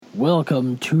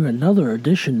Welcome to another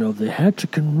edition of the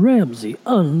Hattrick and Ramsey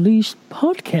Unleashed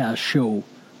podcast show.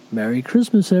 Merry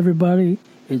Christmas, everybody.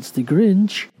 It's the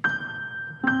Grinch.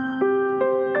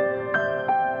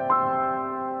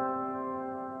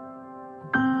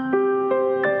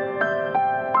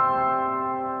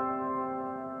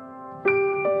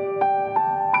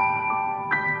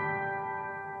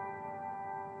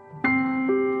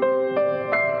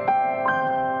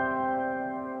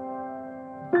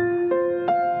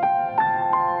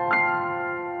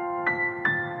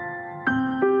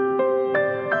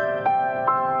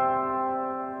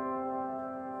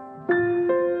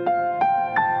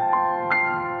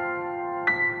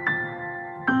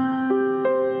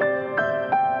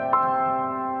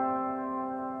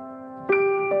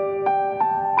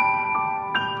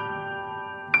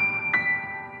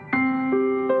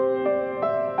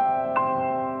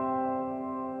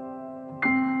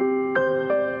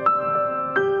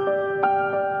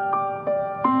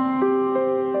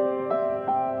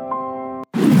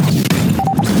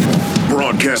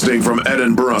 Broadcasting from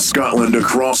Edinburgh, Scotland,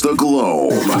 across the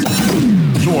globe.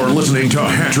 You're listening to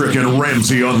Hattrick and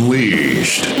Ramsey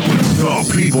Unleashed,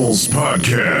 the People's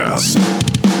Podcast.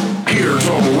 Here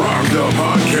to rock the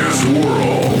podcast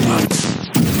world.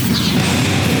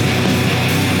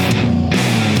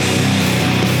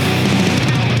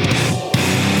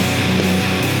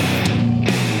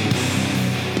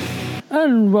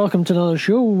 And welcome to another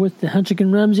show with the Hattrick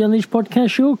and Ramsey Unleashed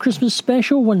podcast show, Christmas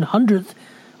special, 100th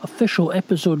official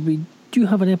episode. We do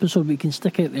have an episode we can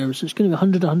stick out there, so it's going to be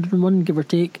 100, 101, give or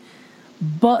take.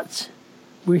 But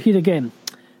we're here again.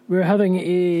 We're having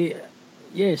we're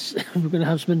going to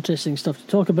have some interesting stuff to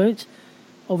talk about.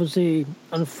 Obviously,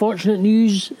 unfortunate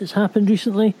news has happened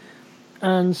recently,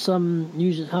 and some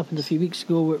news that happened a few weeks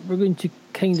ago we're going to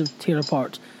kind of tear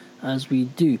apart as we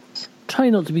do.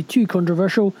 Try not to be too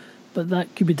controversial, but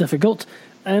that could be difficult.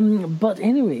 But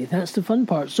anyway, that's the fun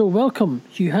part. So welcome,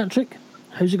 Hugh Hattrick.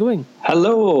 How's it going?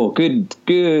 Hello, good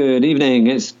evening.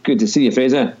 It's good to see you,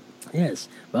 Fraser. Yes,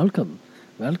 welcome.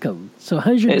 So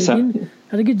how's your day been?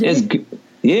 Had a good day?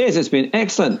 Yes, it's been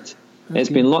excellent. It's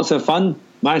been lots of fun.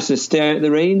 Managed to stay out the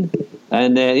rain.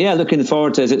 And looking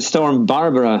forward to, is it Storm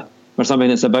Barbara or something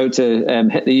that's about to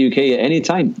hit the UK at any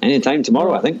time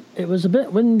tomorrow, I think. It was a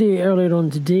bit windy earlier on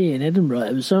today in Edinburgh.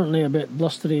 It was certainly a bit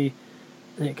blustery,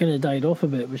 and it kind of died off a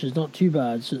bit, which is not too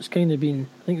bad. So it's kind of been,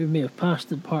 I think we may have passed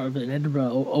the part of it in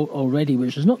Edinburgh already,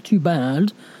 which is not too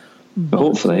bad. But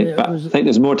hopefully, I think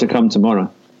there's more to come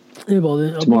tomorrow. Yeah,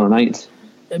 well, tomorrow night.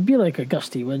 It'd be like a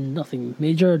gusty wind, nothing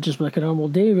major, just like a normal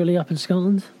day really up in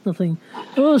Scotland. Nothing.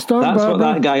 Oh, Storm Barbara. That's what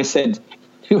that guy said.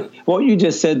 What you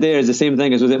just said there is the same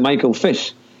thing as, was it Michael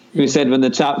Fish, who said when the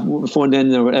chap phoned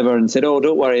in or whatever and said, oh,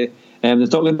 don't worry,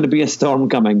 there's not going to be a storm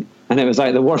coming. And it was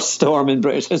like the worst storm in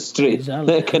British history.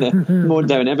 Exactly. That kind of mowed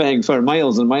down everything for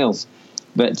miles and miles.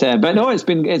 But no, it's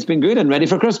been good and ready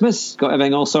for Christmas. Got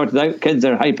everything all sorted out. Kids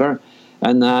are hyper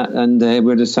and that, and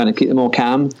we're just trying to keep them all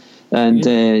calm. And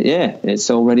it's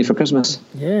all ready for Christmas.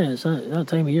 Yeah, it's that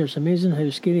time of year. It's amazing how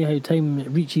scary how time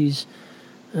reaches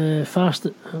fast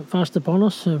upon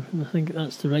us. I think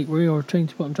that's the right way, or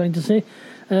what I'm trying to say.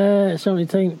 Certainly,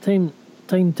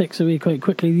 time ticks away quite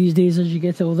quickly these days as you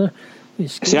get older.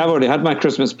 See, I've already had my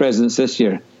Christmas presents this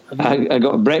year. I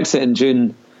got Brexit in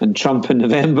June and Trump in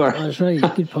November. That's right.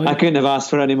 Good point. I couldn't have asked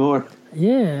for any more.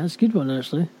 Yeah, that's a good one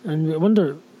actually. And I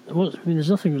wonder. There's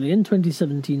nothing really in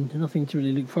 2017, nothing to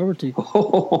really look forward to.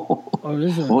 Or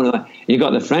is there? Oh, no. You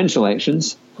got the French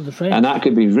elections, and that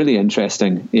could be really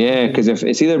interesting. Yeah, because if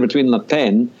it's either between Le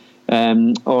Pen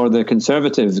or the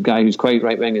Conservative guy who's quite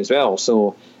right-wing as well.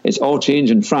 So it's all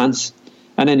change in France.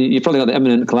 And then you've probably got the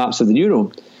imminent collapse of the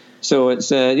euro. So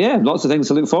it's, lots of things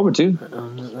to look forward to.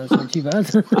 That's not too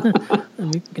bad.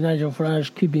 Nigel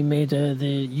Farage could be made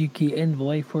the UK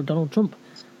envoy for Donald Trump.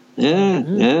 Yeah.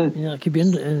 That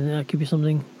could be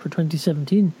something for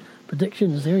 2017.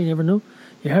 Predictions there, you never know.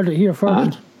 You heard it here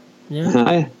first.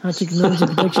 Hattrick and Ramsey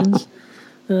predictions.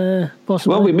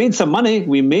 Possibly. Well, we made some money.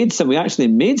 We actually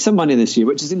made some money this year,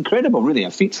 which is incredible. Really, a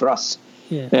feat for us.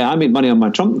 Yeah. I made money on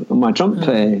my Trump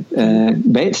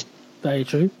bet. Very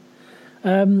true.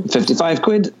 55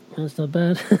 quid. That's not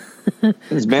bad.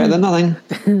 It's better than nothing.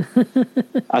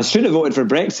 I should have voted for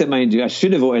Brexit, mind you. I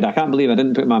should have voted. I can't believe I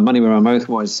didn't put my money where my mouth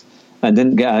was. I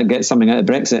didn't get something out of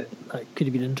Brexit. That could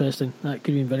have been interesting. That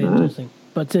could have been very interesting.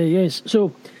 But yes,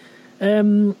 so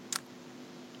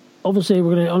obviously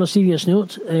we're going to, on a serious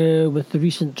note, with the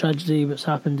recent tragedy that's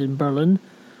happened in Berlin.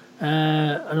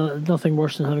 Nothing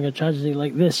worse than having a tragedy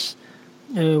like this,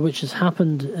 which has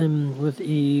happened with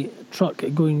a truck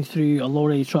going through, a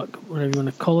lorry truck, whatever you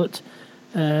want to call it,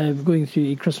 going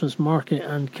through a Christmas market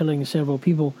and killing several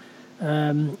people.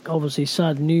 Obviously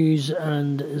sad news,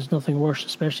 and there's nothing worse,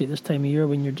 especially at this time of year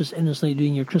when you're just innocently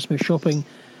doing your Christmas shopping,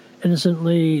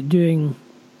 innocently doing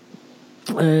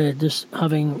just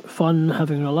having fun,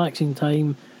 having a relaxing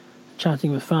time,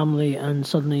 chatting with family, and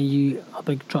suddenly a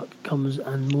big truck comes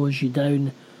and mows you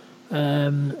down,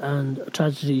 and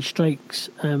tragedy strikes.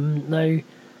 Now,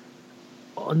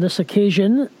 on this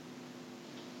occasion,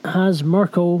 has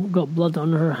Merkel got blood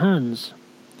on her hands?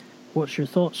 What's your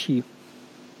thoughts, She?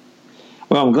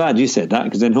 Well, I'm glad you said that,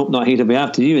 because then hope not he'll be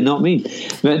after you and not me.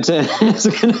 But it's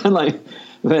kind of like,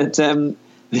 but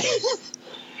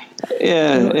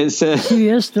yeah, it's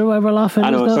serious. Don't ever laughing. I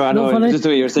know, I know. Just the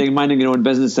way you're saying, minding your own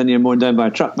business, and you're mown down by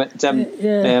a truck. But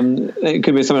it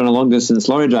could be someone on a long distance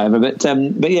lorry driver. But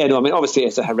yeah, no. I mean, obviously,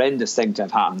 it's a horrendous thing to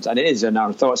have happened, and it is. And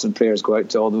our thoughts and prayers go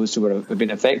out to all those who have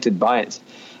been affected by it.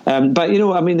 But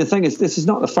I mean, the thing is, this is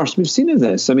not the first we've seen of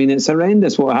this. I mean, it's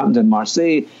horrendous what happened in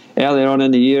Marseille earlier on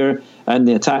in the year, and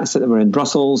the attacks that were in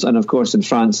Brussels, and of course in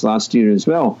France last year as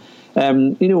well.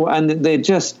 And they're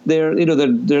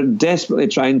desperately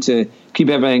trying to keep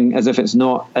everything as if it's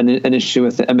not an issue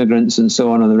with the immigrants and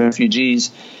so on, or the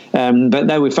refugees. But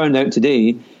now we found out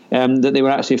today that they were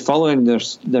actually following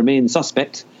their main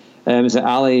suspect. Was it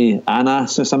Ali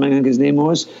Anas or something? I think his name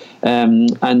was. They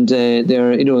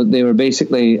were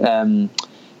basically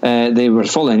they were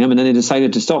following him, and then they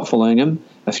decided to stop following him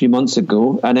a few months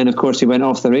ago. And then, of course, he went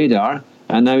off the radar.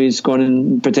 And now he's gone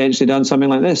and potentially done something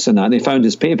like this and that. They found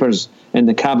his papers in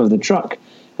the cab of the truck,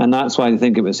 and that's why they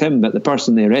think it was him. But the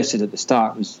person they arrested at the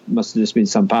start must have just been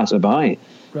some passerby, right,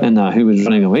 and who was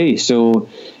running away. So,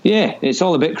 yeah, it's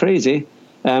all a bit crazy.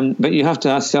 But you have to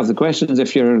ask yourself the questions.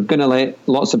 If you're going to let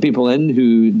lots of people in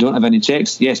who don't have any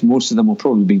checks, yes, most of them will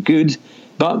probably be good,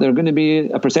 but there are going to be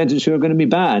a percentage who are going to be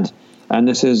bad. And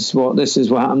this is what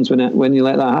happens when you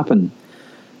let that happen.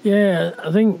 Yeah,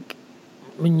 I think.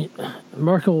 I mean,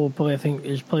 Merkel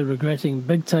is probably regretting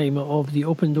big time of the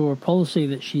open door policy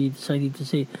that she decided to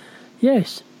say,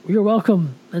 yes, you're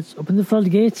welcome, let's open the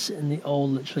floodgates, and they all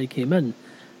literally came in.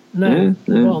 Now,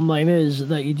 the bottom line is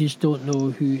that you just don't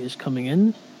know who is coming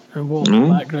in and what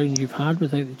background you've had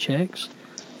without the checks.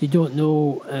 You don't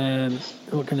know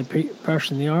what kind of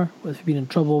person they are, if they've been in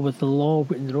trouble with the law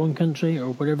in their own country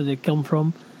or wherever they come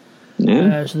from.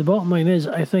 So the bottom line is,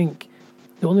 I think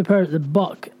the only part the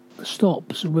buck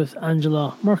stops with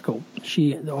Angela Merkel.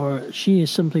 She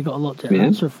has simply got a lot to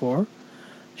answer for.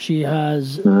 She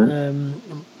has, by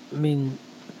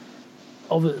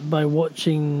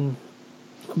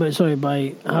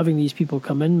having these people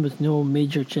come in with no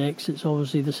major checks, it's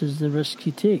obviously this is the risk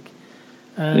you take.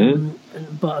 But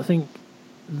I think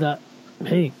that,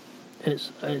 hey,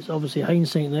 it's obviously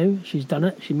hindsight now. She's done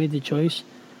it. She made the choice.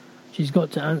 She's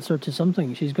got to answer to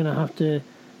something. She's going to have to.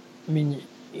 I mean,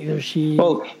 either she.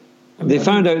 Well, they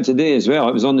found out today as well.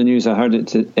 It was on the news. I heard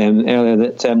it earlier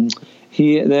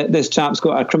that this chap's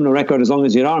got a criminal record as long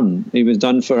as your arm. He was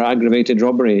done for aggravated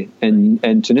robbery in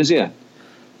Tunisia,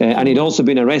 and he'd also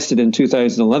been arrested in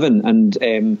 2011. And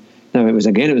now it was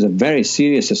a very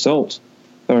serious assault,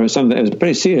 or something. It was a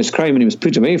pretty serious crime, and he was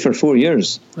put away for 4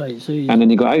 years. Right. And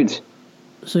then he got out.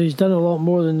 So he's done a lot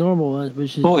more than normal,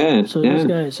 which is. This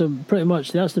guy. So pretty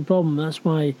much that's the problem. That's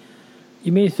why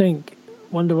you may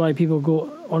wonder why people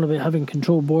go on about having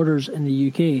controlled borders in the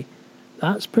UK.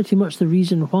 That's pretty much the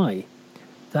reason why.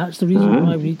 That's the reason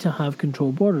why we need to have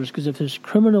controlled borders, because if there's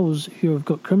criminals who have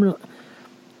got criminal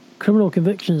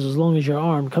convictions as long as you're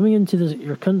armed coming into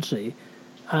your country,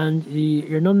 and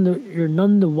you're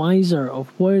none the wiser of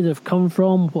where they've come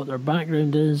from, what their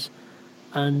background is,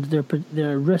 and their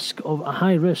a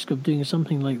high risk of doing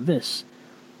something like this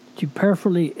to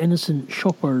perfectly innocent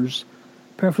shoppers,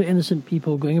 perfectly innocent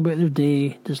people going about their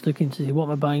day, just looking to see what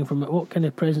am I buying from it, what kind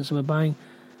of presents am I buying.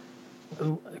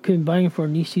 Could be buying for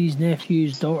nieces,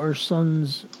 nephews, daughters,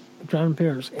 sons,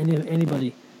 grandparents,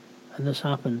 anybody, and this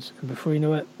happens, and before you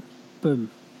know it, boom,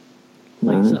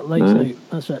 lights out.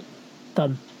 That's it,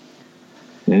 done.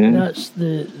 And that's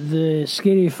the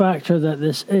scary factor that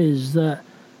this is, that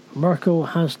Merkel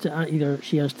has to either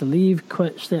she has to leave,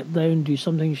 quit, step down, do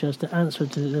something. She has to answer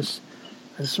to this,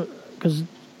 because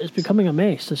it's becoming a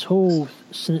mess. This whole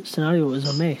scenario is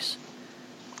a mess.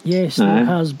 Yes,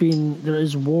 there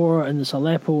is war in this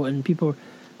Aleppo, and people.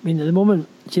 I mean, at the moment,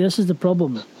 this is the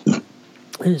problem.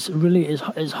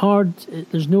 It's hard.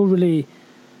 There's no really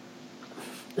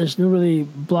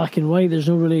black and white. There's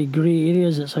no really grey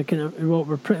areas. It's like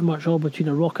we're pretty much all between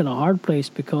a rock and a hard place,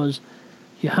 because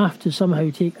you have to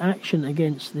somehow take action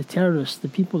against the terrorists, the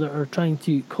people that are trying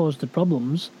to cause the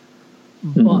problems,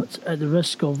 but at the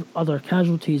risk of other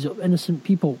casualties of innocent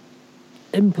people.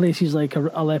 in places like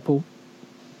Aleppo,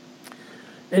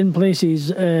 in places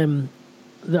that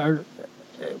are,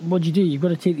 what do you do? You've got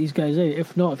to take these guys out.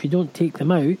 If not, if you don't take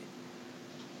them out,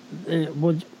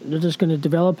 they're just going to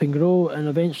develop and grow, and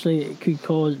eventually it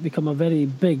could become a very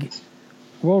big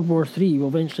World War III will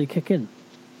eventually kick in.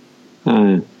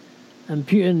 And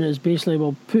Putin is basically,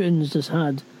 Putin's just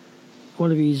had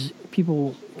one of these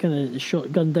people kind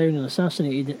of gunned down and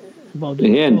assassinated.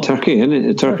 In Turkey, isn't it?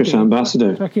 The Turkish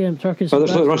ambassador. Turkish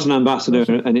the Russian ambassador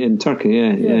in Turkey,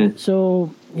 yeah.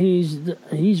 So he's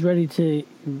ready to.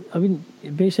 I mean,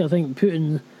 basically, I think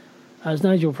Putin, as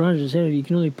Nigel Farage said, you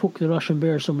can only poke the Russian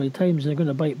bear so many times, and they're going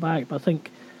to bite back. But I think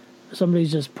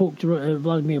somebody's just poked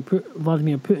Vladimir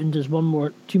Putin just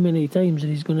too many times,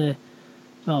 and he's going to.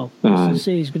 Well, let's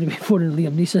say he's going to be phoning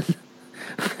Liam Neeson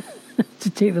to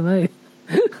take them out.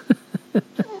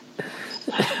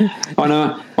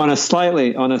 on a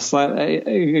slightly kind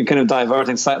of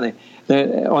diverting slightly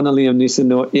on a Liam Neeson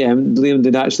note, Liam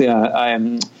did actually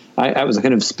it was a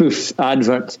kind of spoof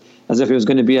advert as if he was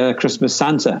going to be a Christmas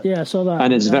Santa. Yeah, I saw that,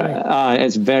 and it's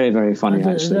very, very funny.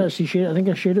 I think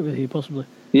I shared it with you possibly.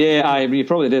 Yeah, you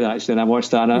probably did actually, and I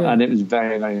watched that, and it was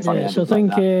very, very funny. Yeah, so I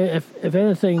think if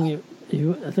anything,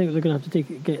 I think they're going to have to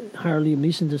hire Liam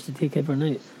Neeson just to take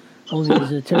everyone out. Only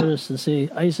as a terrorist and say,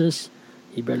 ISIS,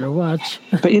 you better watch.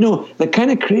 But the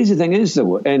kind of crazy thing is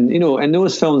though, and in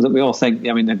those films that we all think,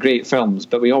 I mean, they're great films,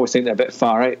 but we always think they're a bit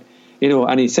far out.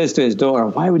 And he says to his daughter,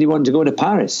 why would he want to go to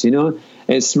Paris?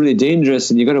 It's really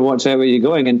dangerous and you've got to watch out where you're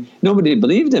going. And nobody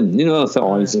believed him. I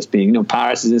thought, he's just being,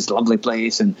 Paris is this lovely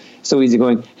place and so easy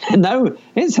going. And now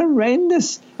it's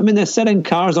horrendous. I mean, they're setting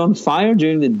cars on fire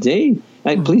during the day,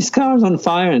 like police cars on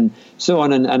fire and so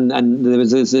on. And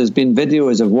there's been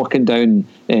videos of walking down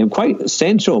quite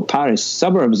central Paris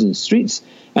suburbs and streets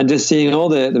and just seeing all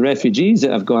the refugees that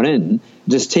have gone in,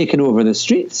 just taking over the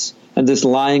streets. And just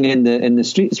lying in the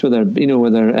streets where they're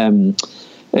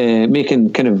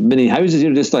making kind of mini houses.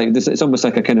 Just like this, it's almost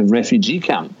like a kind of refugee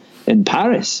camp in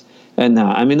Paris. And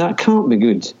I mean that can't be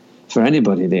good for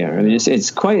anybody there. I mean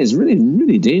it's really,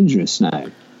 really dangerous now.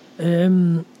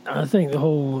 I think the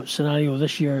whole scenario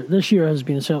this year has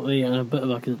been certainly a bit of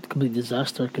a complete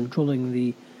disaster controlling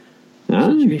the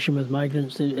situation with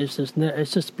migrants. It's just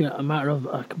been a matter of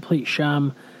a complete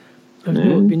sham.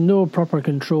 There's been no proper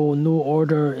control, no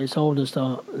order. It's all just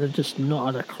they're just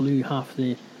not had a clue half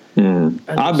the. Yeah,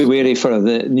 I'd be wary for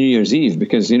the New Year's Eve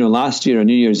because last year on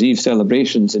New Year's Eve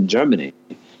celebrations in Germany,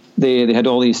 they had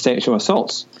all these sexual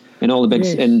assaults in all the big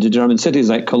in the German cities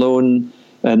like Cologne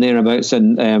and thereabouts.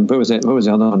 And where was it? What was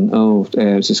the other one?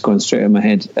 It's just going straight in my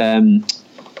head.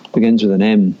 Begins with an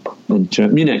M.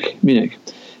 Munich.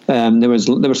 There was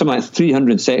something like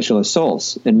 300 sexual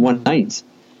assaults in one night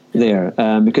there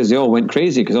because they all went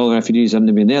crazy because all the refugees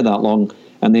hadn't been there that long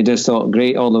and they just thought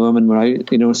great, all the women were out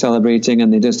celebrating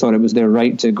and they just thought it was their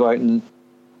right to go out and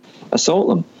assault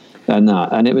them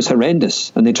and it was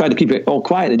horrendous and they tried to keep it all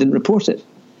quiet. They didn't report it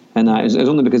and it was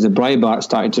only because the Breitbart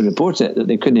started to report it that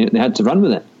they had to run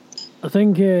with it. I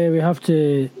think we have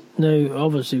to now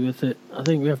obviously with it I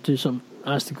think we have to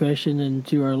ask the question and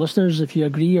to our listeners if you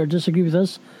agree or disagree with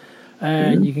us.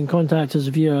 And you can contact us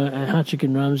via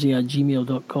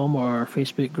hatchickandramsey@gmail.com or our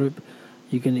Facebook group.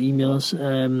 You can email us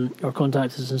or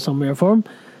contact us in some way or form.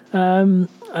 And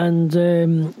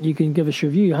you can give us your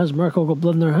view. Has Merkel got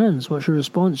blood in her hands? What's your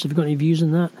response? Have you got any views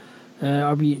on that?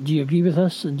 Do you agree with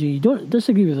us? And do you don't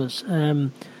disagree with us?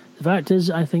 The fact is,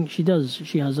 I think she does.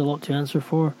 She has a lot to answer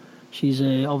for. She's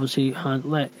obviously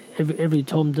let every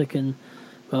Tom, Dick and,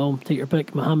 well, take your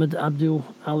pick, Muhammad, Abdul,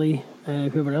 Ali,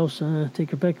 whoever else,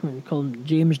 take your pick. We call him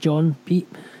James, John, Pete.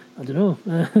 I don't know.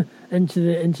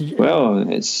 Well,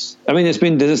 it's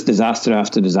been disaster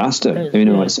after disaster.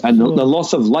 The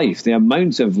loss of life, the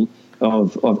amount of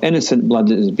innocent blood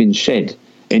that has been shed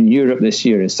in Europe this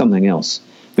year is something else.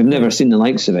 We've never seen the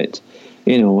likes of it.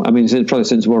 Probably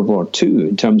since World War II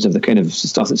in terms of the kind of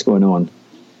stuff that's going on.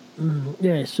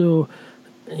 So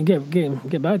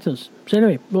get back to us. So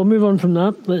anyway, we'll move on from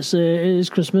that. It is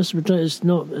Christmas.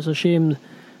 It's a shame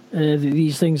that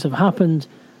these things have happened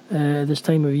this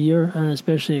time of year, and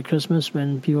especially at Christmas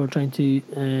when people are trying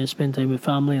to spend time with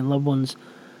family and loved ones,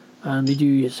 and we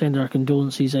do send our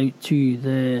condolences out to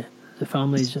the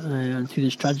families and to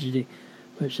this tragedy,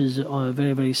 which is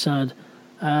very, very sad.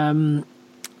 So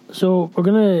we're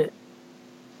going to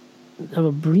have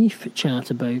a brief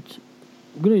chat about.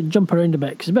 We're going to jump around a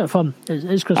bit because it's a bit of fun.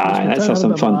 It's Christmas. Let's have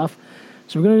some fun.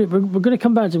 So we're going to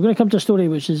come back. We're going to come to a story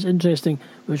which is interesting,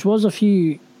 which was a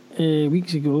few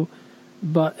weeks ago,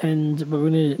 we're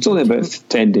going to. It's only about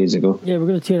 10 days ago. Yeah, we're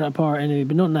going to tear it apart anyway,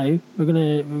 but not now. We're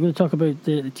going to talk about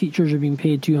the teachers are being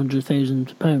paid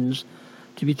 £200,000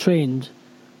 to be trained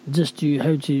just to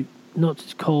how to not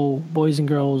to call boys and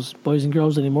girls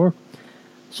anymore.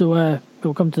 So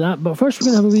we'll come to that. But first,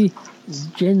 we're going to have a wee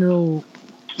general.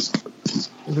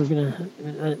 We're going to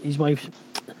his wife.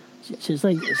 It's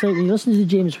like when you listen to the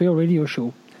James Whale radio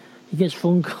show, he gets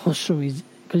phone calls from his,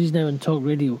 because he's now on talk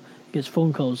radio. He gets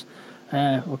phone calls.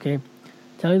 Okay,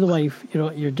 tell the wife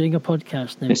you're doing a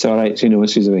podcast now. It's all right. She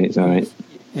knows she's away. It's all right.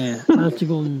 Yeah, I have to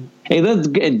go and.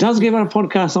 It does give our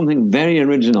podcast something very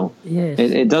original. Yes,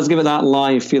 it does give it that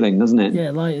live feeling, doesn't it?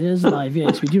 Yeah, it is live.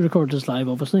 Yes, we do record this live,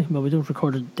 obviously, but we don't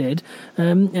record it dead.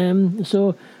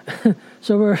 So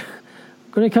we're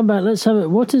going to come back. Let's have it.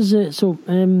 What is it? So,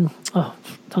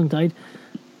 tongue tied.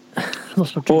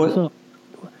 Lost my train of thought.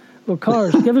 Well,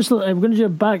 cars. Give us. We're going to do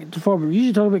it back to forward. We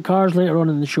usually talk about cars later on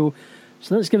in the show.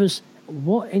 So let's give us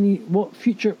what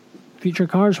future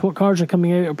cars, what cars are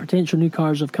coming out, or potential new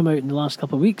cars have come out in the last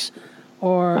couple of weeks,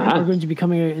 or are going to be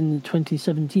coming out in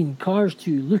 2017. Cars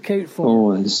to look out for. Oh,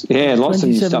 lots of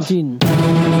new stuff.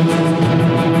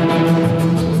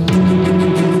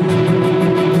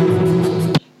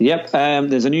 Yep,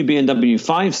 there's a new BMW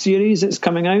 5 Series that's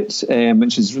coming out,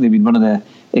 which has really been one of the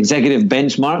executive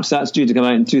benchmarks. That's due to come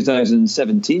out in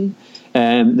 2017.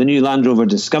 The new Land Rover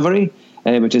Discovery,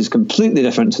 which is completely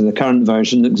different to the current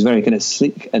version. Looks very kind of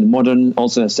sleek and modern,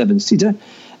 also a 7-seater.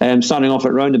 Starting off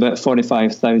at around about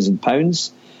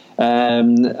 £45,000.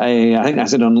 I think I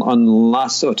said on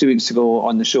last 2 weeks ago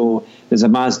on the show, there's a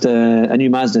new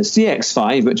Mazda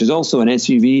CX-5, which is also an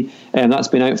SUV, and that's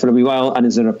been out for a wee while, and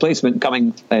is a replacement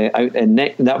coming out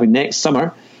that'll be next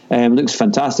summer. Looks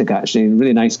fantastic, actually,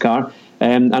 really nice car.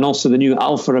 And also the new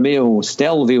Alfa Romeo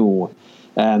Stelvio,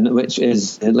 which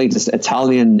is the latest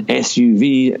Italian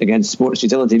SUV against sports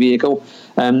utility vehicle.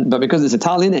 But because it's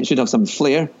Italian, it should have some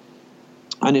flair,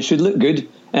 and it should look good.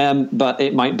 But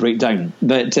it might break down.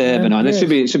 But no,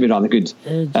 it should be rather good.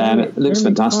 It looks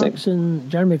fantastic.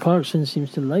 Jeremy Clarkson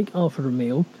seems to like Alfa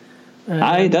Romeo.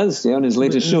 He does. Yeah, on his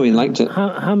latest show, he liked it.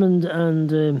 Hammond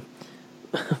and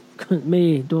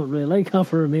May don't really like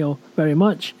Alfa Romeo very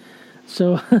much.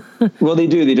 So well, they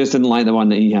do. They just didn't like the one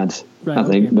that he had, right, I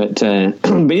think. Okay.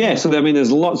 But yeah. So I mean,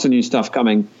 there's lots of new stuff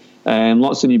coming.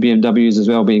 Lots of new BMWs as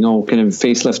well, being all kind of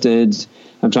facelifted.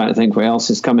 I'm trying to think what else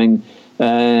is coming.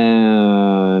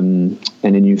 And a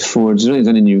new Ford. There's really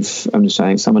any new. I'm just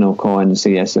trying. Someone will call in and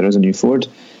say yes, there is a new Ford.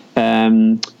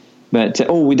 But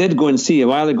we did go and see a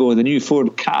while ago the new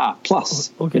Ford Ka Plus,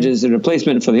 which is a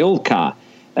replacement for the old Ka.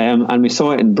 And we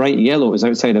saw it in bright yellow. It was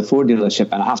outside a Ford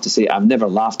dealership, and I have to say, I've never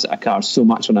laughed at a car so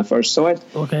much when I first saw it.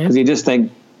 Because you just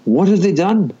think, what have they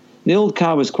done? The old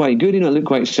car was quite good, it looked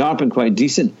quite sharp and quite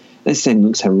decent. This thing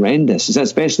looks horrendous,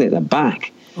 especially at the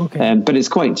back. But it's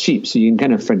quite cheap, so you can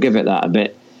kind of forgive it that a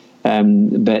bit.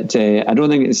 But I don't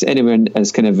think it's anywhere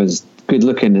as kind of as good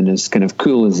looking and as kind of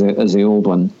cool as the old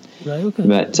one. Right. Okay.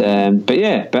 But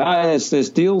there's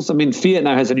deals. I mean, Fiat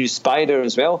now has a new Spider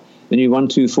as well, the new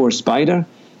 124 Spider.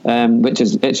 Which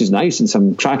is nice, and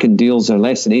some cracking deals are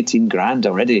less than 18 grand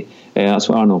already. That's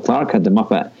what Arnold Clark had them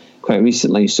up at quite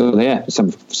recently. So yeah,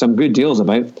 some good deals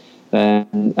about,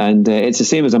 and it's the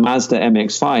same as a Mazda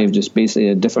MX-5, just basically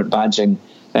a different badging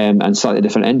and slightly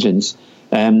different engines.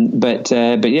 But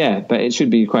it should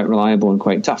be quite reliable and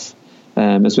quite tough,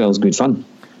 as well as good fun.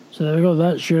 So there we go.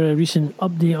 That's your recent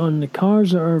update on the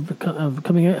cars that are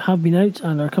coming out, have been out,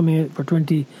 and are coming out for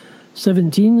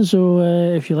 2017. So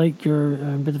if you like, you're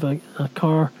a bit of a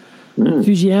car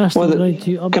enthusiast.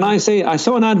 Can I say, I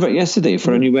saw an advert yesterday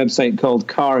for a new website called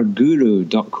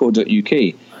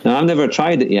carguru.co.uk. Now, I've never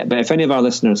tried it yet, but if any of our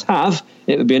listeners have,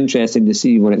 it would be interesting to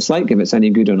see what it's like, if it's any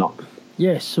good or not.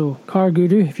 Yes, so Car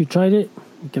Guru, if you tried it,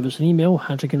 give us an email,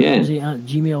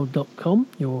 hatrickandramsey@gmail.com.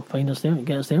 You'll find us there,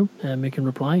 get us there, and make a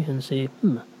reply and say,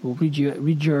 we'll read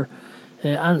your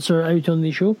answer out on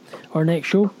the show, our next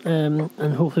show, and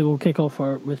hopefully we'll kick off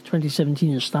with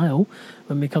 2017 in style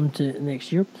when we come to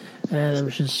next year,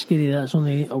 which is scary. That's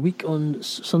only a week on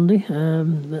Sunday.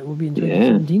 That will be in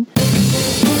 2017.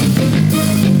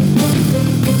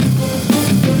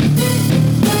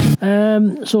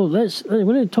 So we're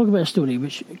going to talk about a story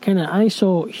which I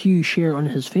saw Hugh share on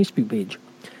his Facebook page.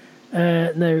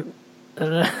 Now.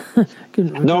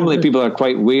 Normally people are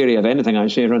quite wary of anything I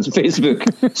share on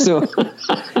Facebook. So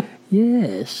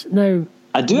yes. Now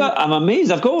I'm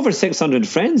amazed. I've got over 600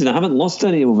 friends and I haven't lost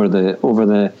any over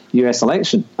the US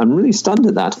election. I'm really stunned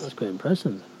at that. That's quite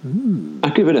impressive. I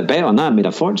could win a bet on that and made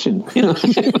a fortune.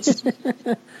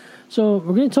 So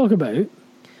we're going to talk about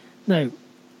now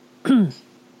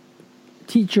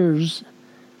teachers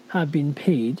have been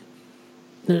paid.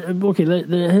 I think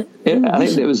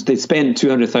it was they spent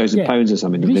 £200,000 or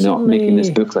something. They're not making this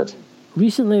booklet.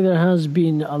 Recently, there has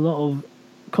been a lot of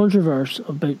controversy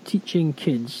about teaching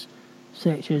kids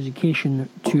sex education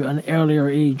to an earlier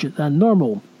age than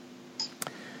normal.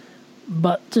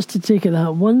 But just to take it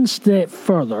that one step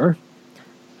further,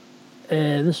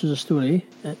 this was a story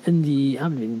in the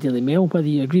Daily Mail, whether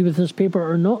you agree with this paper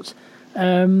or not,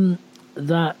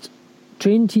 that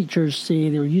trained teachers say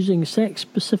they're using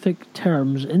sex-specific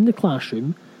terms in the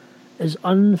classroom is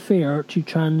unfair to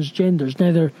transgenders.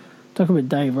 Now, they're talking about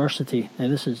diversity. Now,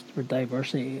 this is where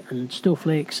diversity and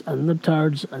snowflakes and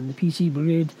libtards and the PC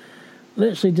Brigade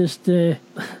literally just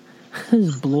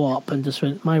blow up and just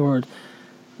went, my word.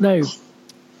 Now,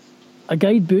 a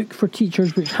guidebook for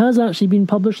teachers, which has actually been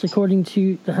published according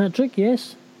to the Hat Trick,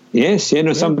 yes? Yes,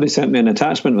 somebody sent me an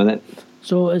attachment with it.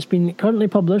 So it's been currently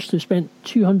published. They spent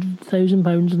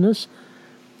 £200,000 on this,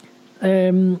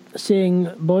 saying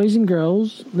boys and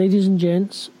girls, ladies and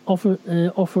gents, offers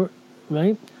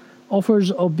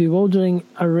of bewildering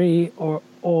array of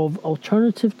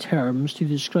alternative terms to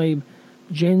describe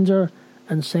gender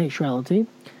and sexuality.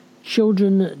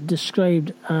 Children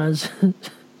described as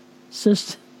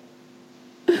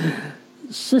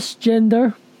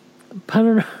cisgender,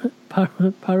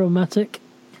 paromantic,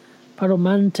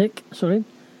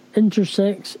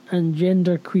 intersex and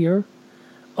genderqueer.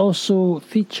 Also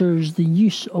features the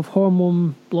use of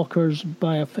hormone blockers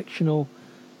by a fictional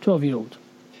 12-year-old.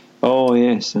 Oh,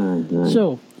 yes.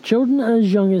 So, children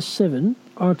as young as 7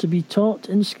 are to be taught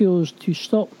in schools to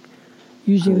stop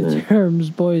using the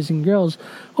terms boys and girls.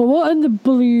 Well, what in the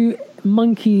blue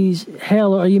monkeys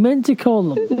hell are you meant to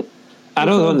call them? I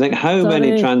don't think how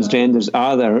many transgenders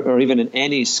are there, or even in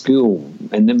any school.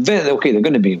 And they're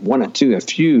going to be one or two, a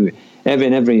few, every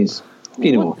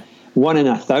 1 in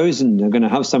 1,000 are going to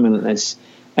have something like this.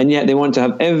 And yet they want to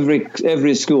have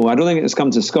every school. I don't think it's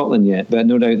come to Scotland yet, but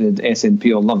no doubt the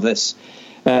SNP will love this.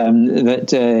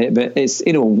 But it's,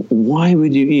 why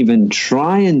would you even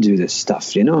try and do this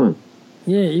stuff, Yeah,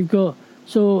 you've got,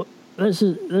 so let's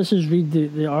just read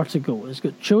the article. It's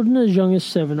got children as young as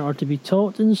 7 are to be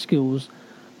taught in schools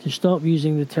to stop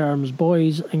using the terms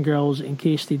boys and girls in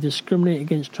case they discriminate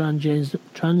against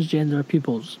transgender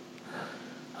pupils.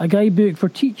 A guidebook for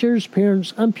teachers,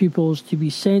 parents and pupils to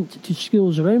be sent to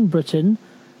schools around Britain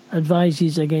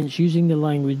advises against using the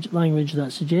language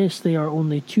that suggests they are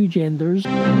only two genders.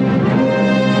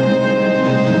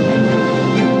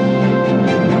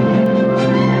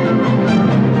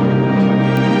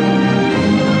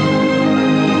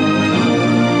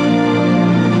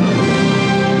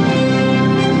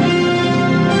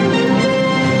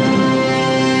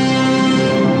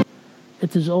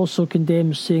 It is also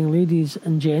condemns saying ladies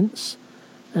and gents.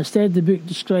 Instead, the book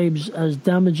describes as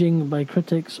damaging by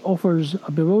critics, offers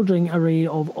a bewildering array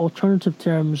of alternative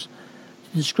terms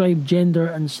to describe gender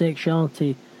and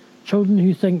sexuality. Children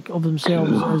who think of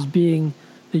themselves as being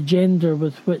the gender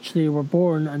with which they were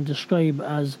born and describe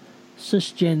as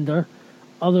cisgender.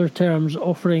 Other terms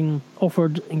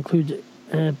offered include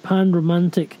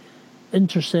panromantic,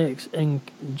 intersex and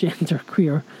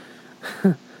genderqueer.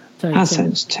 That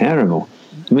sounds terrible.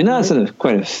 I mean, that's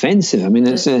quite offensive. I mean,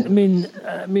 it's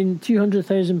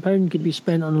 £200,000 could be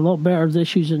spent on a lot better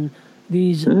issues than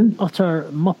these utter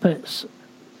muppets,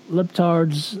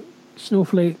 libtards,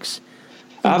 snowflakes.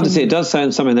 I have to say, it does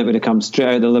sound something that would have come straight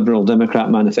out of the Liberal Democrat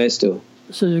manifesto.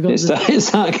 So you've got it's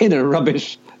that kind of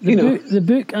rubbish. The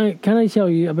book, can I tell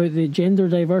you about the gender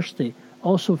diversity,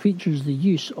 also features the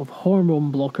use of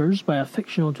hormone blockers by a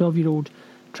fictional 12-year-old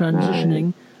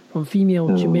transitioning from female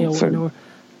to male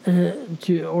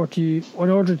in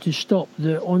order to stop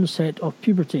the onset of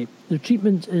puberty. The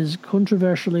treatment is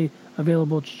controversially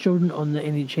available to children on the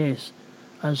NHS,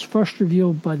 as first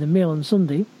revealed by the Mail on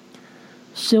Sunday,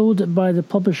 sealed by the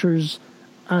publishers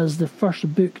as the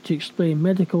first book to explain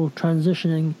medical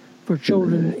transitioning for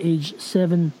children aged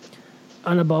 7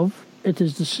 and above. It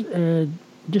is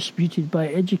distributed by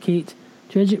Educate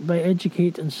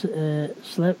and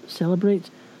Celebrate,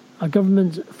 a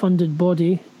government-funded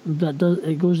body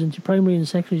it goes into primary and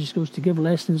secondary schools to give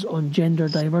lessons on gender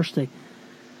diversity.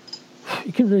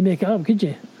 You couldn't really make it up, could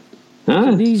you?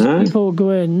 So these people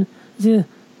go in, say,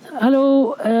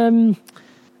 hello,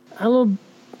 no,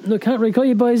 can't really call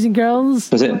you boys and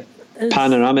girls. Was it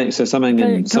panoramics or something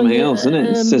and something else, isn't it?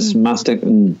 It's just mastic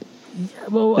and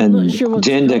I'm not sure what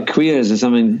gender queers or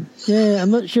something. Yeah,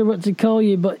 I'm not sure what to call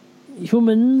you, but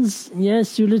humans,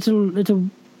 yes, you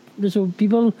little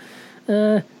people.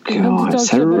 God, it's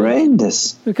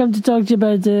horrendous. We come to talk to you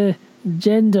about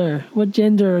Gender. What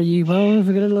gender are you?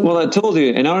 Well, I told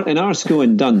you, in our school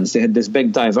in Duns, they had this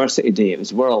big diversity day. It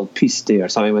was World Peace Day or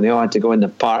something, when they all had to go in the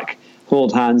park,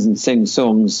 hold hands and sing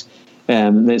songs.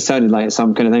 It sounded like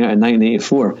some kind of thing out of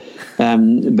 1984,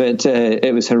 but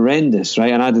it was horrendous,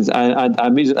 right? And I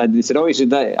immediately, they said, "Oh, you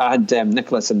should." I had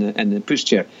Nicholas in the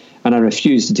pushchair, and I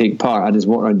refused to take part. I just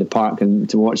walked around the park and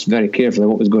to watch very carefully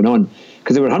what was going on,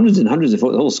 because there were hundreds and hundreds of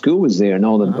folk. The whole school was there, and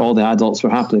all the adults were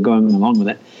happily going along with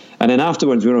it. And then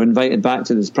afterwards, we were invited back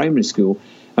to this primary school.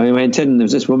 And we went in, and there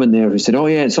was this woman there who said, "Oh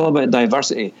yeah, it's all about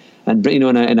diversity. And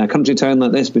in a country town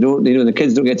like this, we don't, the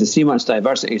kids don't get to see much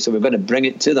diversity, so we've got to bring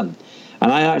it to them."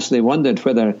 And I actually wondered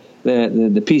whether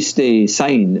the Peace Day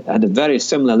sign had a very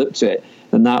similar look to it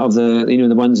than that of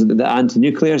the ones the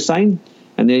anti-nuclear sign,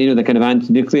 and the kind of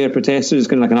anti-nuclear protesters,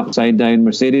 kind of like an upside down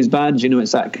Mercedes badge.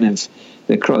 It's that kind of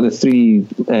the three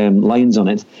lines on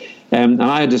it. And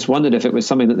I just wondered if it was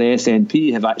something that the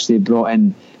SNP have actually brought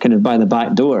in kind of by the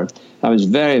back door. I was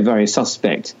very, very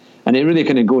suspect. And it really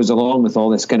kind of goes along with all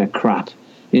this kind of crap,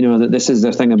 that this is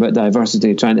the thing about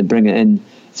diversity, trying to bring it in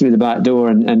through the back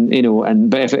door.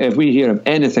 But if we hear of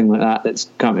anything like that that's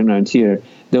coming around here,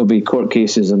 there'll be court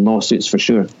cases and lawsuits for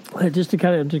sure. Just to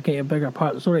carry on to get a bigger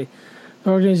part, the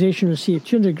organisation received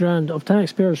 $200,000 of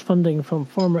taxpayers' funding from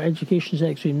former Education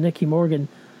Secretary Nicky Morgan,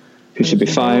 who should be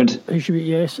fired.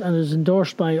 Yes, and is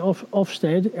endorsed by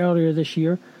Ofsted earlier this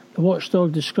year. The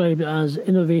watchdog described it as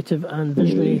innovative and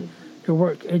visionary to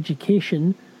work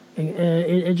education,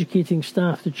 educating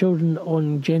staff to children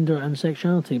on gender and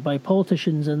sexuality by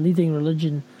politicians and leading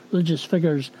religious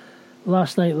figures.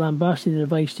 Last night lambasted the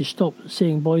advice to stop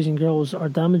saying boys and girls are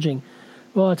damaging.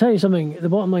 Well, I'll tell you something. The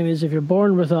bottom line is, if you're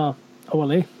born with a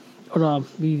willy or a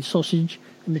wee sausage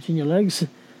in between your legs,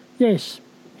 yes,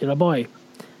 you're a boy.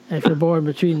 If you're born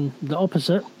between the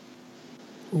opposite,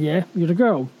 yeah, you're a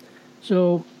girl.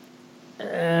 So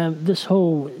this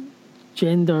whole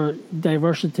gender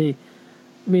diversity,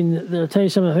 I'll tell you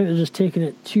something, I think they're just taking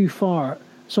it too far.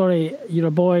 Sorry, you're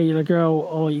a boy, you're a girl,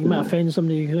 or you might offend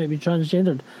somebody who might be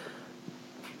transgendered.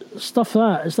 Stuff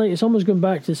that. It's almost going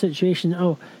back to the situation,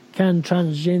 can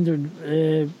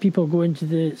transgendered people go into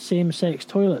the same-sex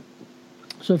toilet?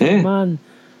 So if you're a man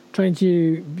trying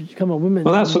to become a woman...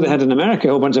 Well, that's what they had in America.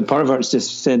 A whole bunch of perverts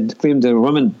just claimed they were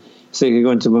women so they could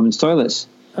go into women's toilets.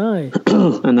 Aye.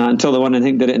 And until the one, I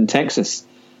think, did it in Texas.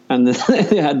 And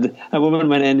they had a woman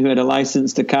went in who had a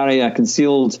license to carry a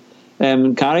concealed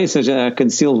such a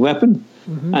concealed weapon.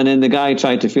 Mm-hmm. And then the guy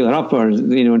tried to feel her up, or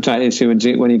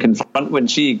when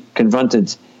she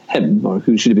confronted him, or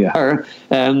who should it be, her,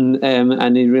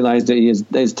 and he realised that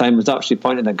his time was up. She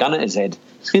pointed a gun at his head,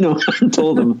 and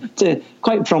told him to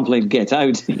quite promptly get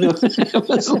out. It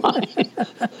was like,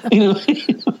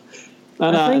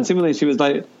 and similarly, she was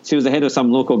the head of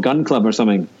some local gun club or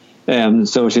something.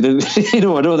 So she didn't. I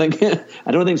don't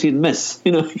think she'd miss.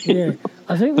 Yeah,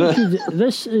 I think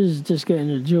this is just getting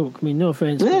a joke. No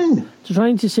offence. Yeah. So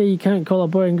trying to say you can't call a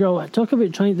boy and girl. Talk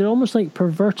about they're almost like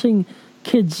perverting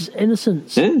kids'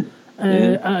 innocence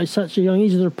at such a young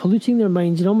age. They're polluting their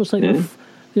minds, and almost like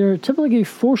they're typically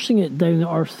forcing it down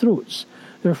our throats.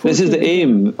 This is the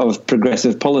aim of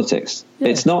progressive politics. Yeah.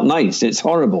 It's not nice. It's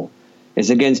horrible. It's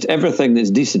against everything that's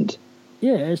decent.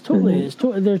 Yeah, it's totally.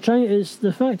 They're trying.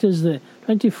 The fact is that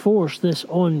trying to force this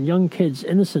on young kids,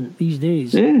 innocent these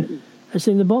days. Yeah. I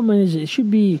think the bottom line is it should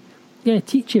be,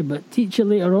 teach it, but teach it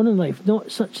later on in life,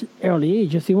 not such early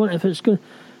age. If it's going,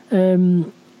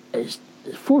 it's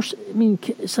force.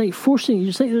 It's like forcing.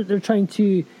 It's like they're trying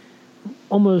to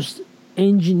almost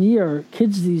engineer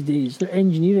kids these days. They're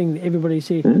engineering everybody.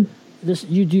 Say this,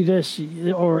 you do this,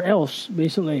 or else.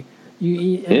 Basically, you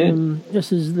eat.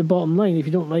 This is the bottom line. If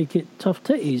you don't like it, tough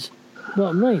titties.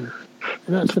 Bottom line,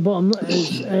 and that's the bottom line.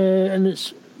 And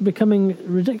it's becoming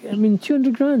ridiculous.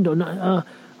 $200,000 on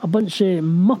a bunch of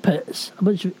muppets, a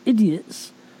bunch of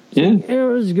idiots. Saying,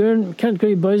 can't call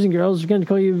you boys and girls. We can't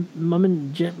call you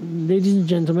ladies and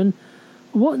gentlemen.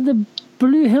 What the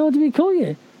blue hell do we call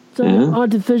you?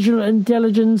 Artificial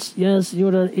intelligence. Yes,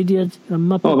 you're an idiot. You're a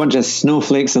muppet. Oh, a bunch of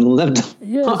snowflakes and libtards.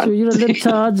 Yeah, so you're a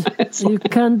libtard. You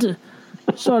can't.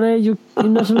 Sorry, you're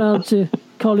not allowed to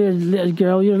call you a little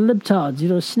girl. You're a libtard.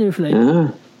 You're a snowflake.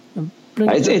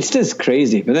 It's just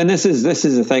crazy. But then this is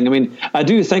the thing. I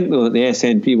do think though that the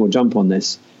SNP will jump on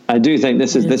this. I do think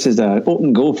this is an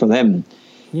open goal for them.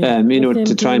 Yeah,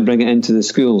 to try and bring it into the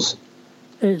schools.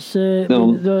 It's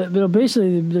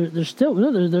basically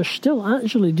they're still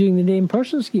actually doing the name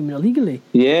person scheme illegally.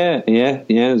 Yeah.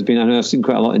 I've seen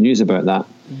quite a lot of news about that.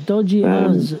 Dodgy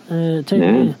as.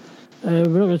 We're not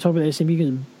going to talk about the SNP because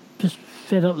I'm just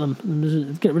fed up with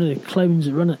them. Get rid of the clowns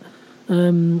that run it.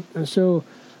 And so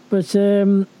But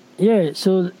yeah,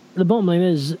 so the bottom line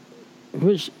is,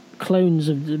 which clowns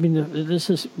have? I mean,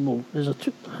 this is hang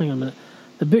on a minute.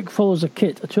 The book follows a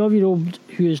kid, a 12-year-old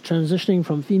who is transitioning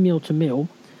from female to male,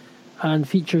 and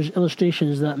features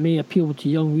illustrations that may appeal to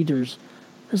young readers.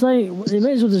 It's like they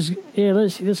might as well just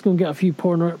let's go and get a few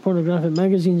pornographic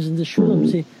magazines and just show them.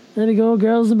 Say, there we go,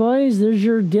 girls and boys. There's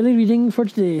your daily reading for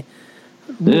today.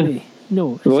 Really? Yeah.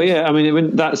 No. Well, yeah. I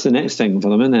mean, that's the next thing for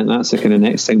them, isn't it? That's the kind of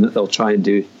next thing that they'll try and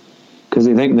do, because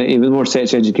they think that even more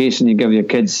sex education you give your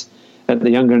kids at the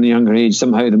younger age,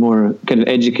 somehow the more kind of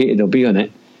educated they'll be on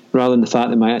it, rather than the fact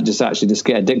they might just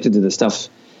get addicted to the stuff,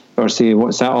 or say,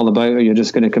 what's that all about? Or you're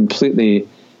just going to completely,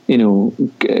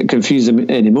 confuse them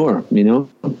anymore. It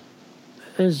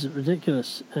is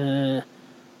ridiculous.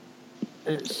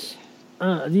 It's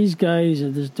these guys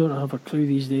just don't have a clue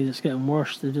these days. It's getting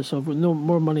worse. They just have no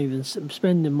more money than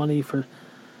spending money for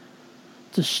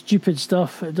just stupid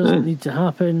stuff. It doesn't need to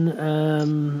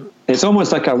happen. It's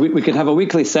almost like we could have a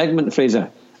weekly segment,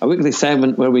 Fraser, a weekly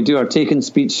segment where we do our take-in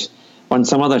speech on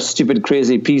some other stupid,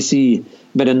 crazy PC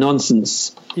bit of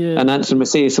nonsense. Yeah. And that's when we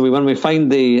say, so when we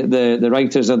find the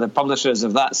writers or the publishers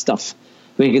of that stuff,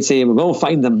 we could say we will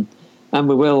find them and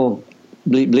we will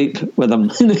bleep with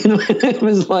them. It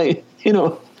was like,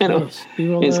 yes,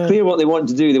 it's clear what they want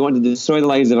to do. They want to destroy the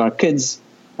lives of our kids,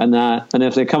 and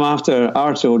if they come after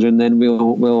our children, then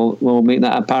we'll make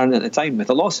that apparent at the time with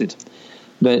a lawsuit.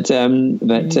 But no,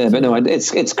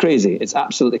 it's crazy. It's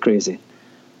absolutely crazy.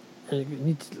 You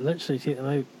need to literally take them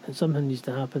out, and something needs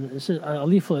to happen. It's a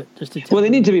leaflet just to tell Well, they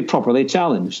need to be properly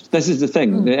challenged. This is the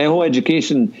thing. The whole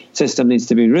education system needs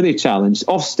to be really challenged.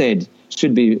 Ofsted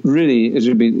should be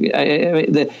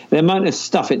the amount of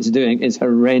stuff it's doing is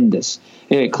horrendous.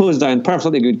 It closed down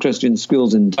perfectly good Christian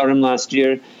schools in Durham last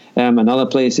year, and other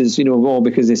places, all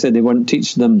because they said they wouldn't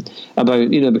teach them about,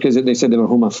 because they said they were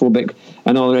homophobic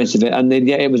and all the rest of it. And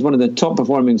it was one of the top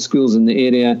performing schools in the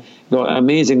area, got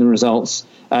amazing results.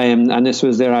 And this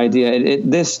was their idea.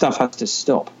 This stuff has to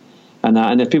stop,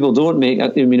 and if people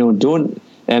don't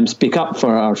speak up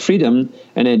for our freedom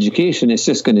and education, it's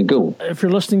just going to go. If you're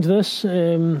listening to this,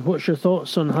 what's your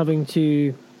thoughts on having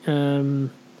to?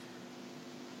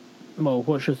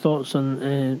 What's your thoughts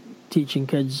on teaching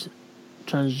kids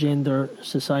transgender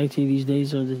society these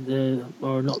days,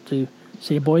 or not to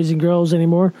say boys and girls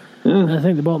anymore? Yeah. I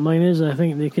think the bottom line is, I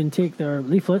think they can take their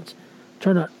leaflet,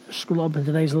 turn it, scroll up into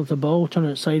a nice little ball, turn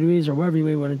it sideways or whatever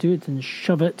way you want to do it, and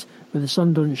shove it where the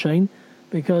sun don't shine.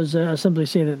 Because I simply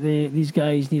say that these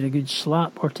guys need a good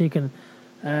slap, or taking,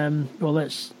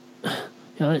 let's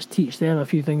teach them a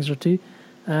few things or two.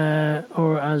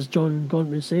 Or as John Gaunt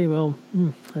would say,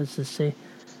 let's just say,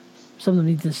 some of them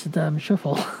need this damn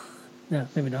shuffle. No,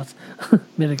 maybe not.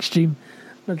 Mid extreme.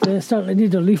 But they certainly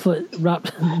need a leaflet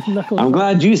wrapped knuckles. I'm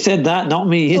glad you said that, not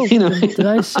me. Oh, did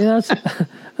I say that?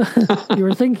 You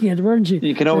were thinking it, weren't you?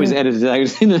 You can always edit it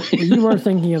out. You were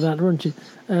thinking of that, weren't you?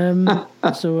 But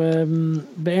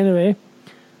anyway,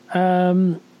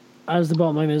 as the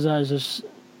bottom line is,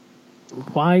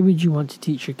 why would you want to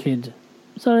teach your kid?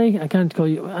 Sorry, I can't call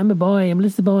you. I'm a boy. I'm a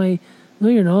little boy. No,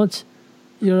 you're not.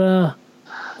 You're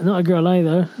not a girl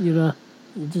either. You're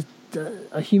just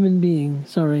a human being.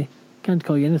 Sorry, can't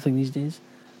call you anything these days.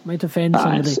 Might offend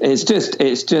somebody. It's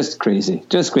just crazy.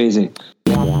 Just crazy.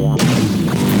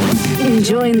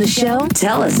 Enjoying the show?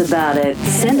 Tell us about it.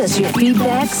 Send us your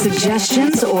feedback,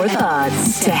 suggestions, or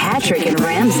thoughts to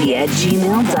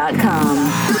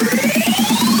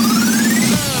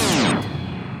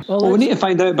HattrickandRamsey@gmail.com. We need to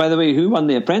find out, by the way, who won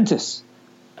The Apprentice,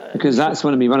 because that's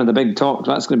going to be one of the big talk.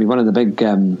 That's going to be one of the big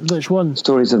which one?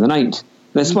 Stories of the night.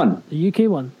 This one, the UK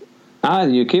one.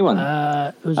 The UK one.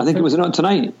 I think it was not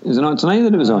tonight. Is it not tonight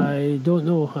that it was on? I don't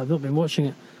know. I've not been watching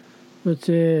it, but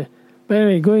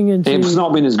anyway, going into it's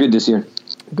not been as good this year.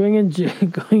 Going into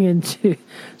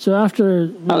so after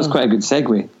that was quite a good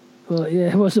segue. Well, yeah,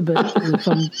 it was a bit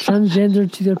from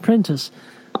transgender to The Apprentice.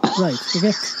 Right,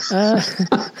 okay.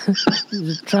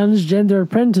 The transgender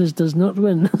apprentice does not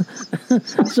win.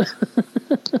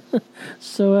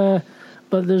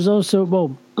 But there's also,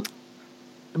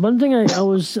 one thing I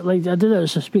was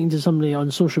speaking to somebody on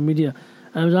social media,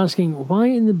 and I was asking, why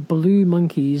in the blue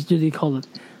monkeys do they call it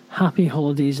Happy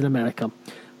Holidays in America?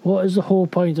 What is the whole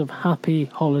point of Happy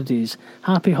Holidays?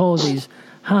 Happy Holidays.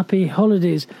 Happy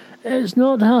Holidays. It's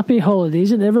not Happy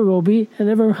Holidays. It never will be. It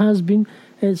never has been.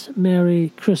 It's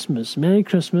Merry Christmas. Merry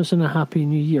Christmas and a Happy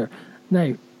New Year.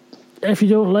 Now, if you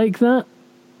don't like that,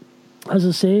 as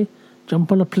I say,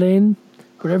 jump on a plane,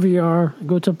 wherever you are,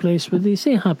 go to a place where they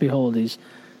say Happy Holidays.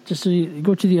 Just so you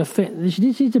go to they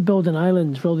need to build an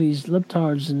island for all these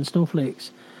libtards and snowflakes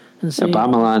and say,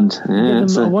 Obamaland. Yeah,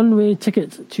 give them a one-way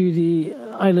ticket to the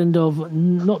island of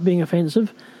not being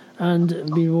offensive, and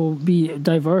we will be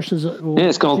diverse as it will. Yeah,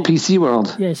 it's called PC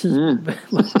World. Yes,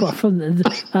 apart from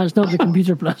that's not the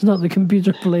computer. That's not the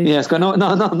computer place. Yeah, it's got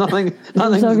nothing It's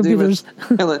not to do computers.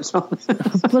 with pilots.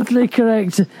 Politically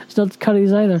correct. It's not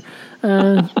curries either.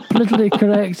 Politically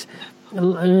correct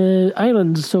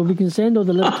islands, so we can send all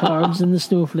the libtards and the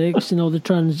snowflakes and all the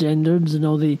transgenders and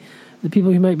all the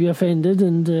people who might be offended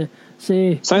and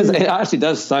say. It actually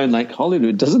does sound like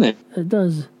Hollywood, doesn't it? It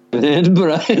does.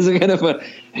 Edinburgh is a kind of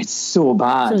it's so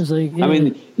bad. Sounds like, yeah. I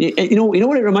mean, you know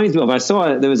what it reminds me of? I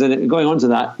saw there was going on to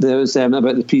that. There was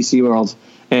about the PC world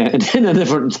in a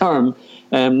different term,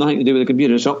 nothing to do with the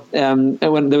computer shop.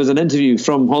 When there was an interview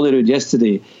from Holyrood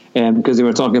yesterday, because they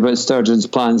were talking about Sturgeon's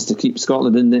plans to keep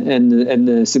Scotland in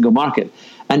the single market.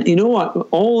 And you know what?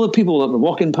 All the people that were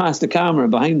walking past the camera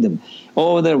behind them,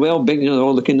 they're big, they're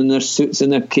all looking in their suits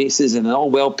and their cases, and they're all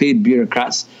well-paid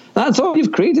bureaucrats. That's all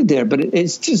you've created there, but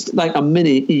it's just like a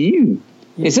mini EU.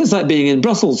 Yeah. It's just like being in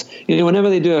Brussels. Whenever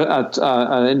they do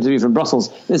an interview from Brussels,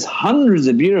 there's hundreds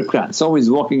of bureaucrats always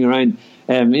walking around,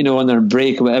 on their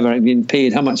break or whatever, being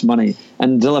paid how much money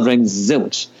and delivering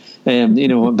zilch.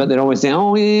 But they're always saying,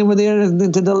 we're there to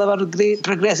deliver great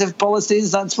progressive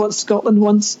policies. That's what Scotland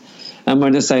wants. And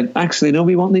we're just saying, actually, no,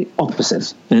 we want the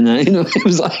opposite. And, it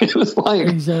was like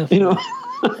exactly.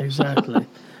 Exactly.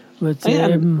 But,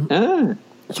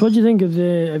 so what do you think of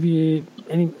have you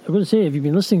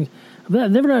been listening?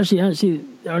 I've never actually,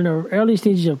 in our early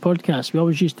stages of podcasts, we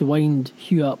always used to wind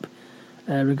Hugh up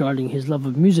regarding his love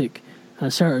of music. A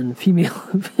certain female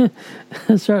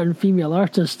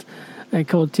artist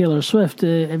called Taylor Swift.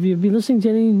 Have you been listening to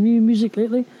any new music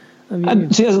lately?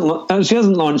 She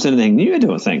hasn't launched anything new, I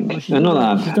don't think. Well, I know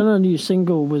that. She's done a new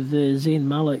single with Zayn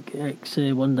Malik, ex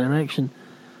One Direction.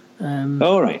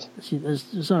 Right.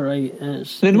 It's all right.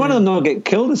 Did one of them not get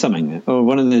killed or something? Or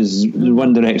one of those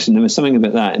One Direction? There was something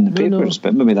about that in the papers,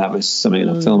 but maybe that was something in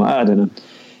a film. I don't know.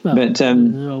 Well, but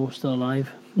they're all still alive.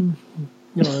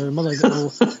 Her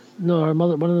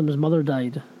mother one of them's mother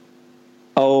died.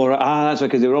 That's right,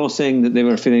 because they were all saying that they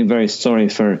were feeling very sorry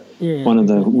for one of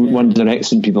the One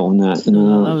Direction people and that.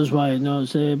 No, that was why. No,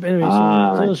 it's, anyway,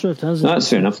 Taylor Swift has. That's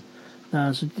fair enough.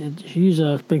 She's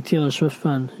a big Taylor Swift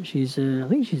fan. She's, I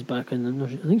think she's back in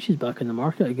the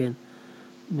market again.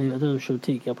 Maybe I don't know if she'll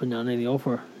take you up on any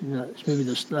offer. It's maybe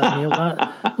those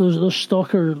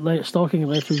stalking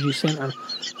letters you sent her. I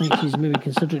think she's maybe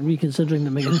reconsidering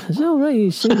them again. Right,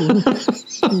 he's single.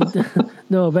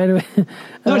 No, by the way.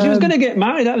 No, she was going to get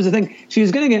married. That was the thing. She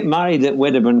was going to get married at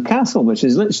Wedderburn Castle, which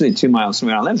is literally 2 miles from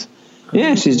where I live.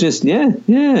 Yeah, she's just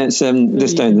it's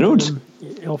just down the road.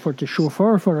 Offered to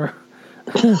chauffeur for her.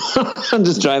 And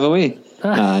just drive away.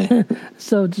 Aye.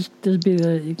 So just you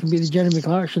can be the Jeremy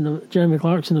Clarkson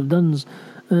of Duns.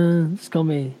 Just call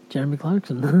me Jeremy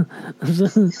Clarkson.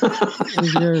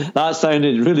 That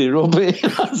sounded really ropey.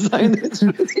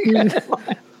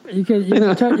 You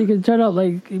can turn out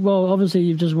like, well, obviously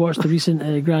you've just watched the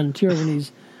recent Grand Tour when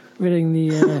he's wearing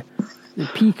the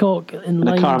peacock in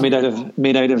the car made out of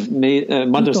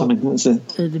mud or something. That's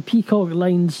the peacock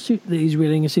lined suit that he's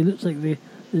wearing. He looks like the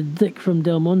dick from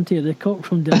Del Monte, or the cock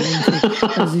from Del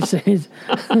Monte, as he said.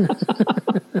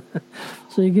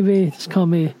 So you can just call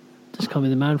me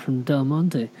the man from Del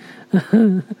Monte.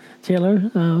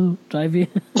 Taylor, I'll drive you.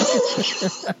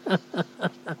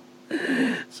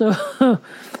 So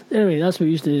anyway, that's what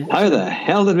we used to. How the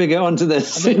hell did we get onto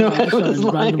this? Random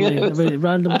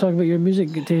talking about your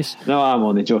music taste. No, I'm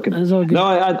only joking. No,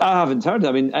 I haven't heard.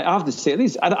 I mean, I have to say, at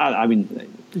least I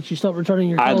mean, did she stop returning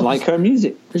your calls? I like her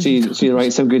music. She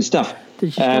writes some good stuff.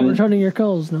 Did she stop returning your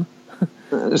calls? No.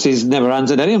 She's never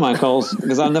answered any of my calls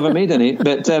because I've never made any.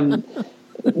 But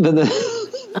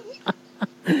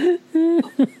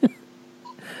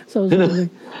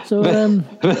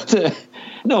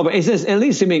no, but it's just, at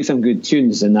least he makes some good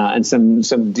tunes in that and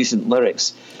some decent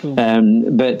lyrics. Cool.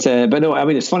 But no, I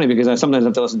mean, it's funny because I sometimes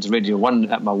have to listen to Radio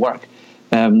 1 at my work,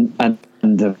 and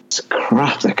the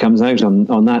crap that comes out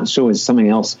on that show is something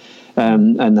else.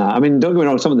 And I mean, don't get me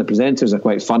wrong, some of the presenters are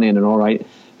quite funny and are all right,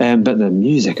 but the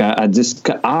music, I just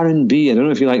R&B. I don't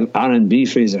know if you like R&B,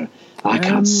 Fraser. I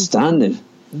can't stand it.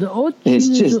 The odd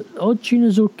tune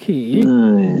is okay,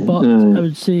 but I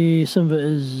would say some of it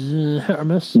is hit or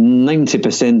miss.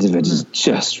 90% of it is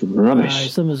just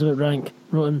rubbish. Some of it's a bit rank,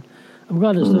 rotten. I'm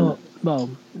glad it's not. Well,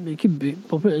 it could be.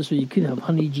 I'll put it this way: you could have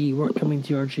Honey G work coming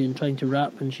to Archie and trying to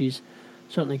rap, and she's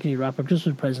certainly can rap a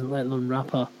Christmas present, let alone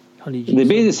rap a Honey G. They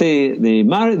basically say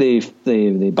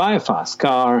they buy a fast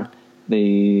car,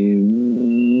 they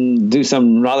do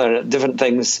some rather different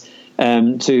things.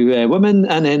 to women,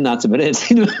 and then that's about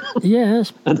it. Yeah,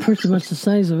 that's pretty much the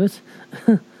size of it.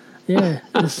 Yeah,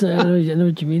 it's, I know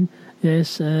what you mean.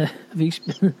 Yes, and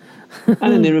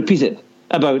then they repeat it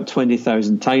about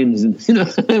 20,000 times, and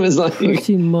it was like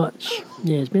pretty much.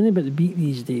 Yeah, it's mainly about the beat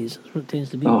these days. That's what it tends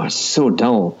to be. Oh, it's so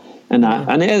dull, and that,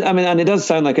 and it does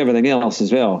sound like everything else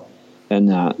as well, and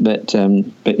that, but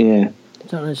yeah.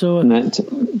 Exactly.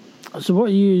 So, what are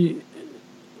you?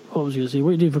 What was I going to say? What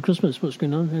are you doing for Christmas? What's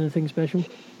going on? Anything special?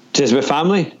 Just with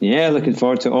family. Yeah, looking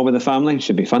forward to it all with the family.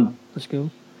 Should be fun. Let's go.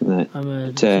 Right. I'm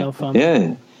a self-family.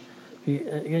 Yeah. You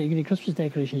got your Christmas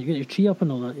decorations. You got your tree up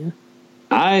and all that, yeah?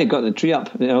 I got the tree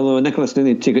up, although Nicholas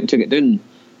nearly took it down,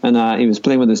 and he was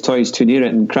playing with his toys too near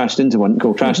it and crashed into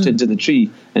the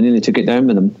tree and nearly took it down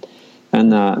with him.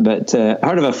 And but I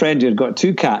heard of a friend who had got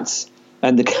 2 cats,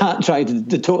 and the cat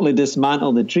tried to totally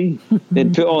dismantle the tree.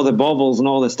 They'd put all the baubles and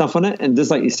all the stuff on it, and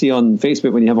just like you see on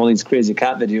Facebook when you have all these crazy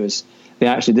cat videos, they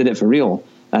actually did it for real.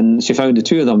 And she found the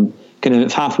 2 of them kind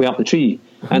of halfway up the tree,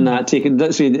 and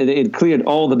it cleared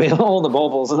all the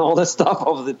baubles and all this stuff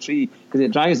off the tree, because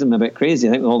it drives them a bit crazy,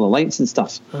 I think, with all the lights and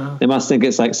stuff. They must think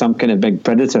it's like some kind of big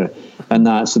predator, and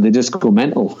that, so they just go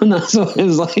mental. And that's what it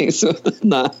was like. So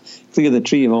clear the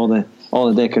tree of all the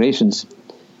decorations.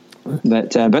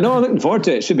 But no, looking forward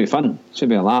to it. It should be fun. It should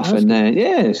be a laugh, and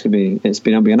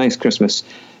it'll be a nice Christmas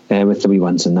with the wee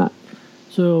ones and that.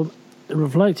 So,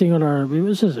 reflecting on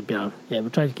we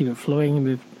try to keep it flowing.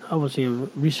 We've obviously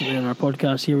recently on our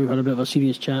podcast here we've had a bit of a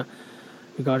serious chat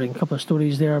regarding a couple of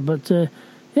stories there, but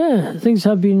things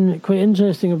have been quite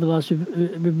interesting over the last.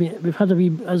 We've had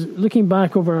looking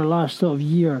back over our last sort of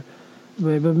year.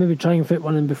 We'll maybe try and fit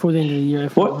one in before the end of the year.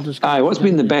 What's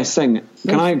been the best thing?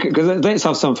 Because let's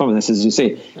have some fun with this, as you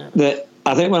say. That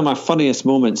I think one of my funniest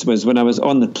moments was when I was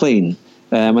on the plane.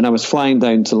 When I was flying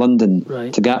down to London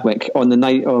to Gatwick on the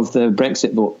night of the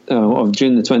Brexit vote of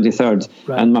June the 23rd,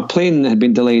 and my plane had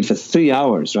been delayed for 3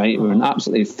 hours, right? We were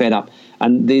absolutely fed up.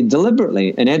 And they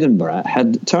deliberately, in Edinburgh,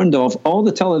 had turned off all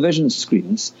the television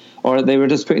screens, or they were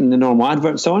just putting the normal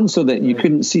adverts on so that you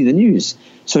couldn't see the news.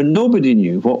 So nobody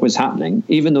knew what was happening,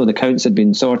 even though the counts had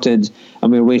been sorted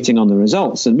and we were waiting on the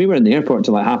results. And we were in the airport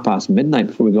till like midnight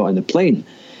before we got on the plane.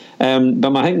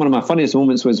 But I think one of my funniest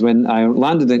moments was when I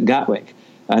landed at Gatwick,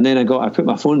 and then I put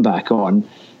my phone back on,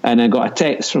 and I got a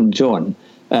text from John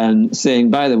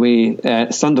saying, by the way,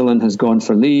 Sunderland has gone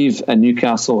for leave and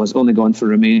Newcastle has only gone for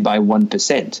remain by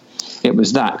 1%. It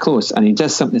was that close. And he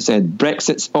just simply said,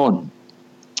 Brexit's on.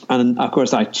 And of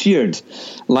course I cheered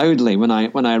loudly when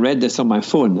I read this on my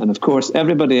phone. And of course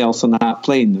everybody else on that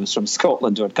plane that was from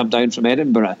Scotland or had come down from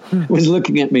Edinburgh was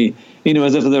looking at me,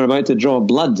 as if they were about to draw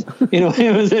blood.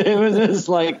 It was just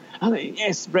like,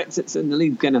 yes, Brexit's in the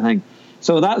lead kind of thing.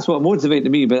 So that's what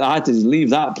motivated me, but I had to leave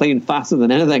that plane faster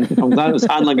than anything. I'm glad it was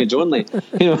hand luggage only.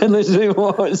 It literally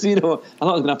was, I thought I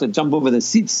was going to have to jump over the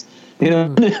seats.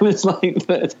 It was like,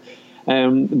 but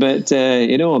it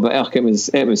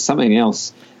was something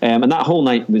else. And that whole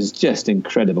night was just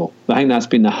incredible. I think that's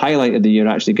been the highlight of the year,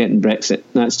 actually getting Brexit.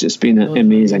 That's just been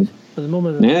amazing. At the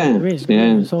moment,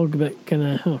 it's all a bit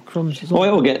kind of crumbs. Oh,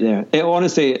 it'll get there.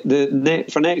 Honestly,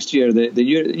 for next year, the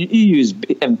EU is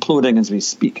imploding as we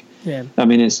speak. Yeah. I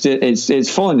mean, it's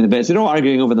falling to bits. They're all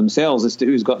arguing over themselves as to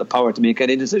who's got the power to make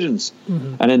any decisions.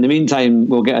 Mm-hmm. And in the meantime,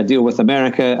 we'll get a deal with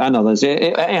America and others.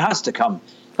 It has to come.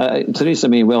 Theresa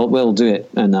May will do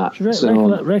it, and that.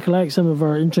 Recollect some of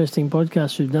our interesting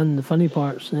podcasts we've done, the funny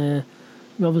parts.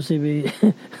 Obviously, we've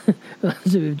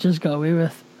just got away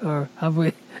with, or have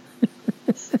we?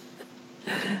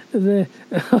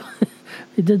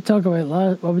 We did talk about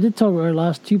our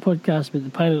last 2 podcasts about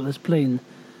the pilotless plane,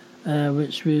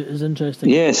 which is interesting.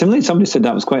 Yeah, somebody said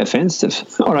that was quite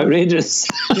offensive or outrageous.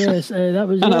 Yes, that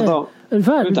was. And I thought, in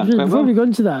fact, before we go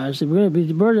into that, actually, we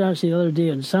were actually the other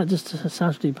day on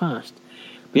Saturday past.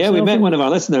 Yeah, we met one of our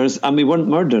listeners and we weren't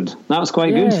murdered. That was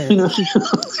quite good. Her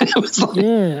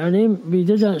name, we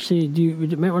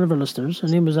met one of our listeners. Her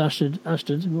name was Astrid. I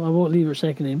won't leave her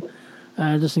second name,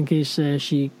 just in case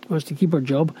she wants to keep her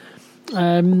job.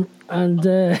 But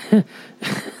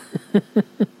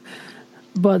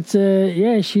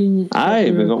she. We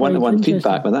got one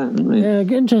feedback with that, didn't we? Yeah,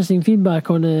 interesting feedback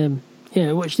on.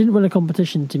 Well, she didn't win a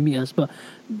competition to meet us, but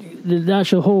the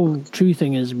actual whole true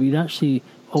thing is we'd actually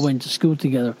all went to school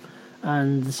together,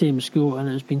 and the same school, and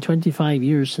it's been 25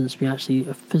 years since we actually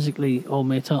physically all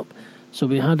met up. So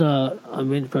we I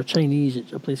went for a Chinese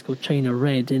at a place called China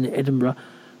Red in Edinburgh,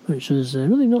 which was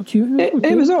really not too.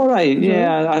 It was all right.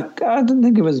 I didn't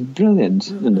think it was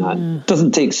brilliant. It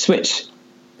doesn't take switch.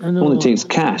 Only takes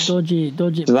cash. Dodgy.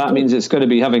 So that means it's got to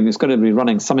be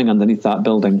running something underneath that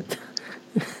building.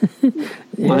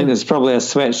 I think there's probably a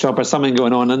sweatshop or something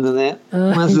going on under there.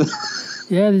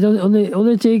 Yeah, they don't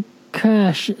only take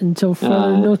cash until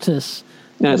further notice.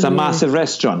 Yeah, it's a massive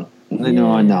restaurant.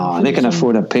 No, they can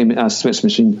afford a switch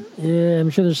machine. Yeah, I'm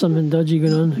sure there's something dodgy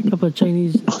going on. A couple of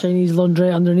Chinese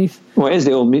laundrette underneath. Well, it is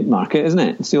the old meat market, isn't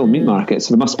it? It's the old meat market,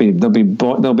 so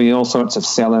there'll be all sorts of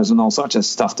sellers and all sorts of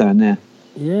stuff down there.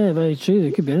 Yeah, very true.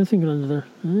 There could be anything going under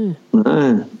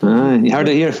there. You heard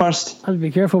it here first. I'd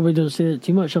be careful we don't say it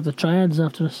too much of the triads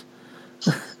after us.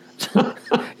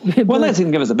 Well, let's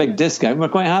even give us a big discount. We're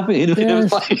quite happy.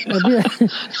 Yes,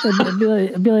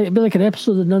 it'd be like an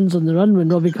episode of Nuns on the Run when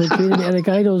Robbie Coltrane and Eric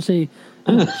Idle say,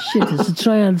 "Oh, shit, it's the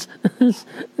triads."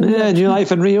 Yeah, new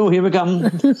life in Rio. Here we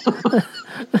come.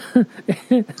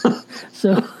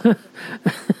 So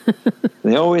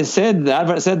they always said, the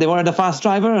advert said they wanted a fast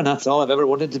driver, and that's all I've ever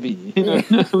wanted to be.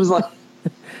 It was like.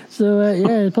 So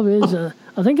yeah, it probably is.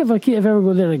 I think if I ever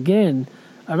go there again,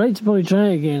 I'd like to probably try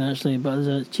it again actually, but as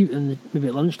a cheap maybe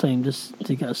at lunchtime just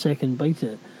to get a second bite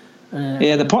at it.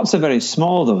 Yeah, the pots are very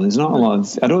small though. There's not a lot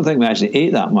of. I don't think we actually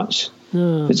ate that much.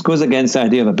 No. Which goes against the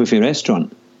idea of a buffet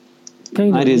restaurant.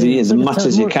 Kind the idea is eat as much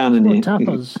as you can, and you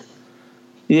tapas.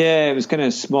 Yeah, it was kind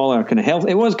of smaller, kind of health.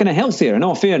 It was kind of healthier. In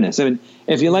all fairness, I mean,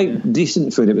 if you like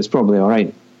decent food, it was probably all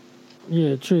right.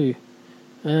 Yeah, true.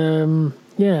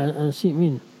 Yeah, I see what you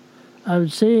mean. I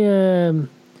would say it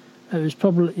was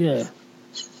probably yeah.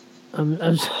 I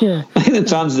think the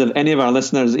chances of any of our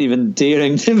listeners even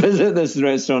daring to visit this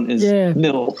restaurant is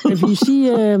nil. If you see,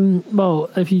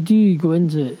 if you do go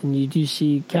into it and you do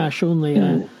see cash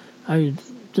only, I would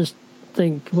just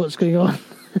think what's going on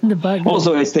in the background.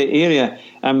 Also, it's the area.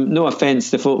 No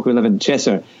offence to folk who live in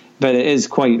Cheshire, but it's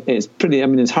pretty. I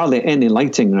mean, there's hardly any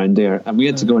lighting around there, and we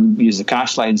had to go and use the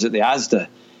cash lines at the Asda.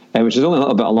 Which is only a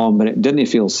little bit along, but it didn't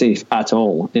feel safe at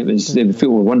all. It was people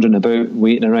were wandering about,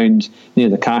 waiting around near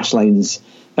the cash lines.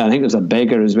 And I think there was a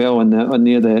beggar as well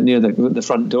near the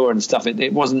front door and stuff.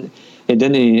 It wasn't. It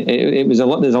didn't. It was a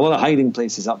lot. There's a lot of hiding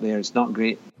places up there. It's not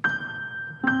great.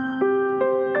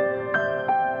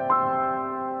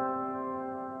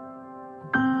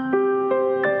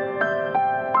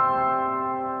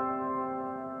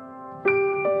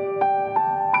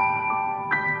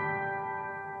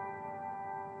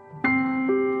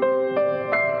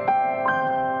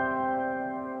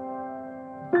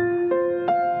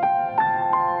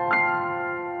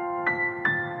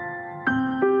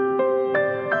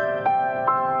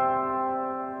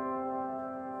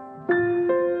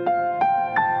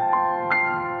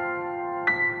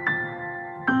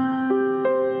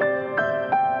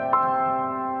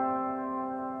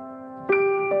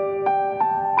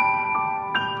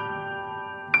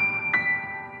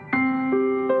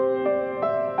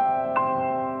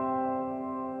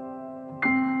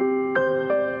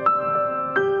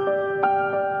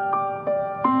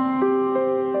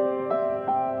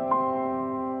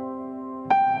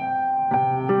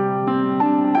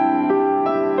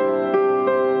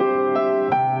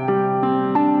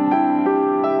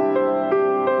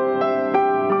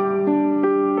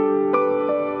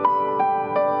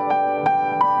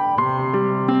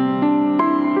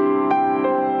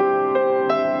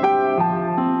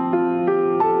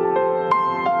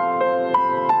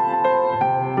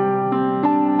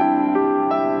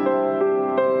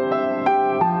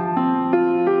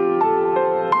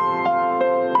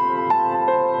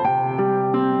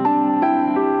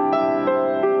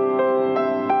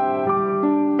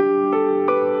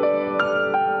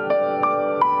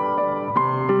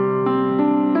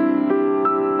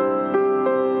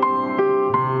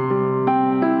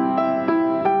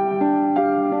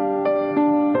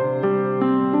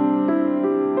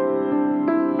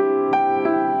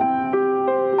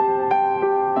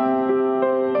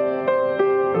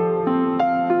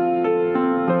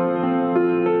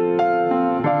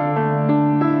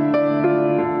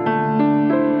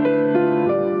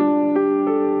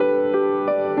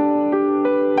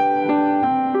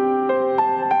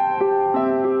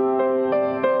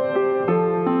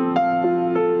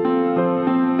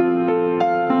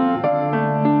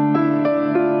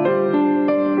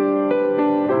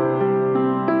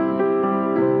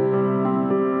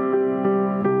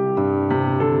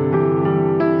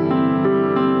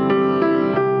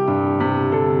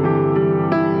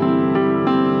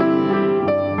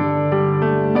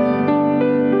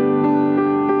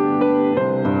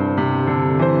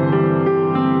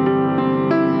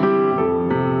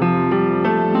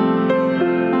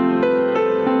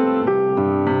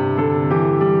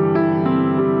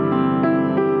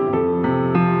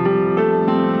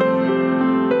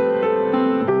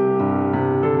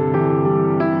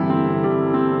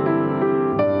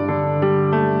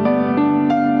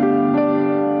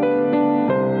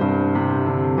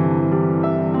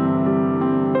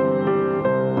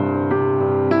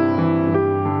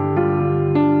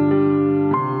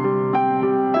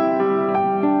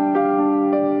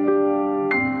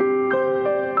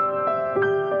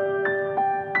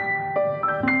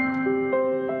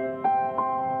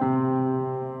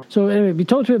 we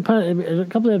talked about a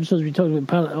couple of episodes. We talked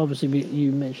about obviously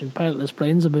you mentioned pilotless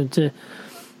planes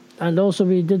and also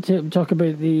we did talk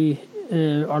about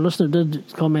our listener did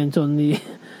comment on the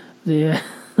when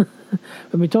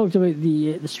we talked about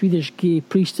the Swedish gay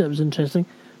priest. That was interesting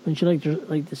when she liked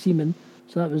the seamen.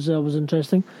 So that was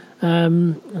interesting.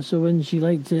 So when she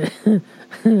liked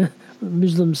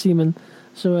Muslim seamen,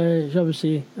 so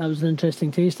obviously that was an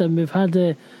interesting taste. And we've had,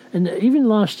 and even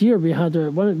last year we had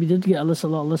one we did get a lot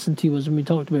of listen to was when we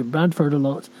talked about Bradford a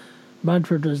lot.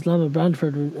 Islam of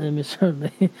Bradford, it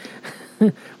certainly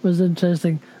was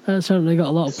interesting. That certainly got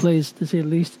a lot of plays, to say the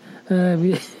least.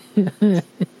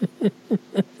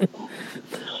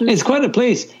 It's quite a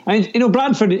place.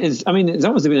 Bradford is. It's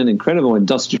obviously been an incredible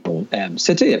industrial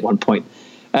city at one point,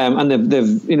 and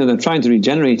they're trying to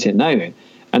regenerate it now,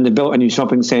 and they built a new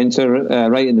shopping centre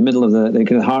right in the middle of the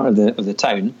kind of heart of the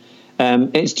town.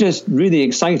 It's just really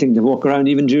exciting to walk around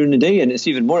even during the day, and it's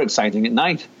even more exciting at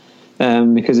night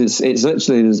because it's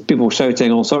literally there's people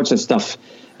shouting all sorts of stuff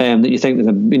that you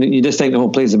think you just think the whole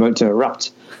place is about to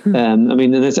erupt. We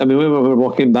were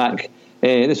walking back.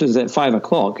 This was at 5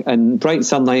 o'clock and bright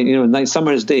sunlight, like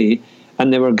summer's day,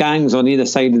 and there were gangs on either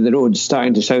side of the road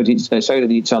starting to shout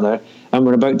at each other, and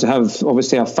we're about to have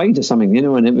obviously a fight or something,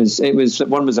 and it was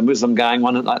one was a Muslim gang,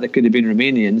 one like there could have been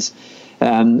Romanians,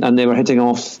 and they were hitting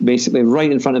off basically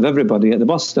right in front of everybody at the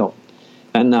bus stop,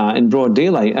 and in broad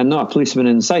daylight, and not a policeman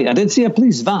in sight. I did see a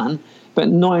police van, but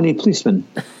not any policemen,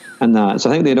 and so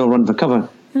I think they'd all run for cover.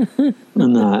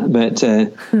 But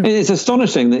it's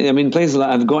astonishing that places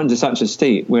like have gotten to such a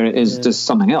state where it is just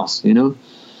something else, we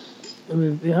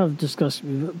have discussed,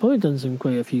 we've probably done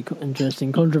quite a few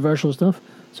interesting controversial stuff.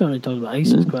 Certainly talked about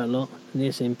ISIS quite a lot, and the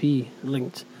SNP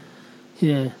linked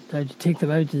how to take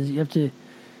them out is you have to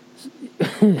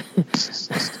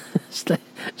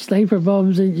sniper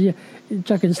bombs in you,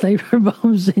 chucking sniper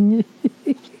bombs in you.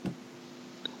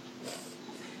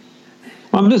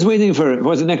 I'm just waiting for,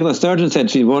 was it Nicola Sturgeon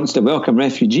said she wants to welcome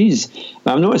refugees.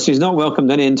 I've noticed she's not welcomed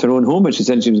any into her own home, which she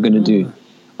said she was going to do,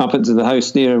 up into the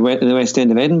house near in the west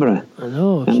end of Edinburgh. I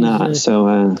know. And I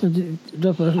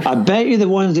bet you the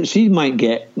ones that she might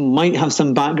get might have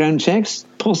some background checks.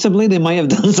 Possibly they might have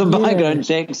done some background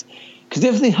checks. Because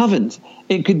if they haven't,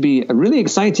 it could be a really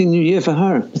exciting new year for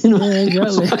her.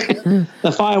 Exactly.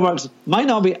 The fireworks might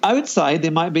not be outside; they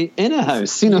might be in a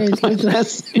house.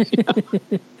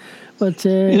 But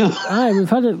we've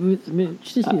had it.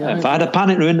 If I had a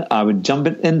panic room, I would jump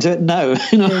into it now.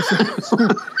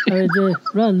 I would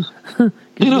run.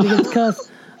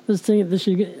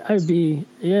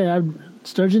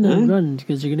 Sturgeon and run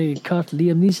because you're going to get caught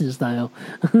Liam Neeson style.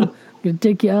 Going to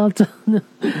take you out.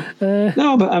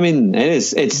 No, but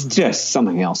it's just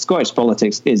something else. Scottish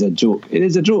politics is a joke. It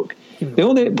is a joke. The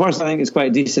only person I think is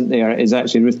quite decent there is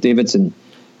actually Ruth Davidson.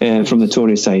 From the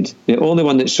Tory side, the only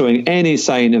one that's showing any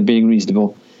sign of being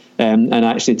reasonable and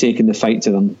actually taking the fight to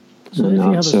them.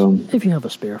 If you have a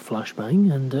spare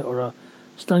flashbang or a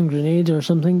stun grenade or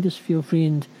something, just feel free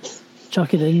and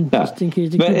chuck it in just in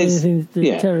case it could be anything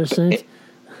the terrorists said.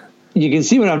 You can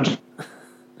see what I'm.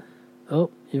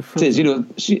 Oh, you're frozen.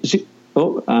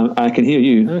 I can hear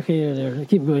you. Okay, you're there.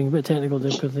 Keep going. A bit technical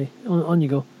difficulty. On you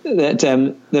go. That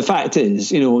the fact is,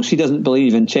 she doesn't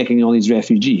believe in checking all these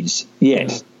refugees.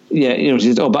 Yes. Yeah, she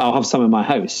says, but I'll have some in my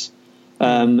house.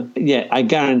 I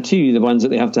guarantee you the ones that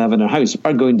they have to have in their house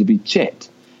are going to be checked,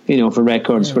 for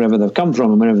records wherever they've come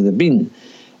from and wherever they've been.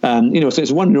 So it's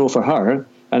one rule for her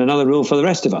and another rule for the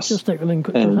rest of us. She'll stick them in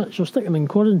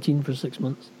quarantine for 6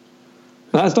 months.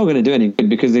 That's not going to do any good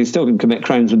because they still can commit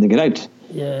crimes when they get out.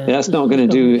 Yeah, that's not going to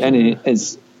do any.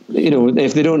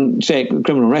 If they don't check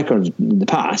criminal records in the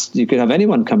past, you could have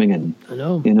anyone coming in. I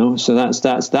know. So that's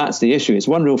the issue. It's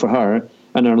one rule for her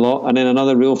and her lot, and then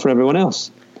another rule for everyone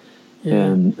else.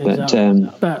 Yeah, exactly.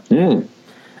 But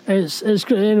it's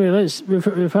great. Anyway,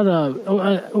 we've had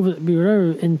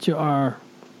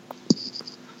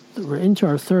we're into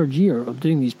our third year of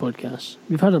doing these podcasts.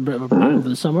 We've had a bit of a break over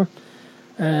the summer.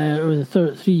 Over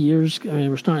the 3 years,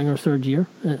 we're starting our third year.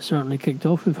 It certainly kicked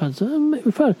off. We did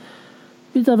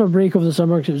have a break over the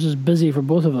summer because it was just busy for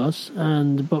both of us,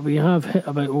 but we have hit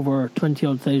about over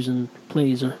 20,000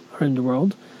 plays around the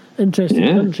world.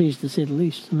 Interesting countries, to say the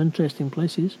least. Some interesting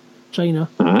places. China.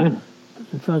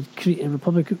 We've had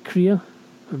Republic of Korea,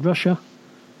 Russia.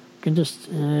 You can just.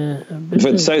 We've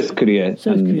had South Korea.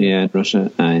 Yeah,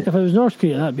 Russia. If it was North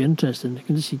Korea, that'd be interesting. You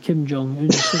can just see Kim Jong Un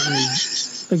sitting in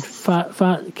big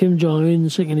fat Kim Jong Un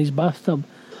sitting in his bathtub.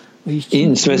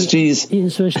 Eating Swiss cheese,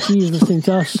 listening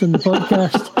to us on the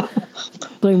podcast.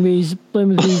 Playing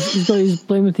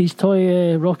with these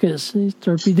toy rockets, these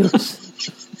torpedoes.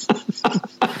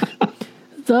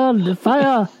 Done.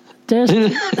 Fire. Test.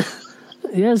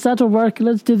 Yes, that'll work.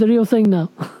 Let's do the real thing now.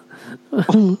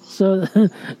 so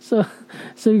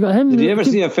you got him. Did you ever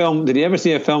see a film? Did you ever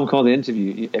see a film called The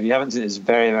Interview? If you haven't seen it, it's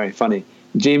very, very funny.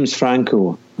 James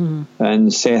Franco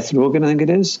and Seth Rogen, I think it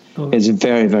is. It's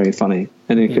very, very funny,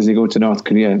 and because they go to North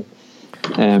Korea,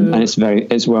 and it's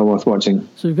well worth watching.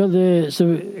 So we've got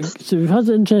we've had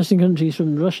the interesting countries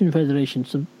from the Russian Federation.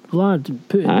 So Vlad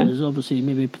Putin is obviously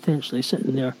maybe potentially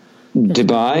sitting there.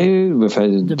 Dubai, we've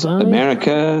had Dubai,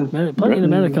 America, plenty in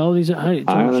America. All these shout out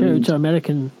Ireland. to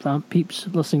American peeps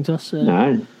listening to us.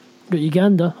 Aye. Got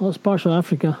Uganda, lots of parts of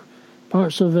Africa,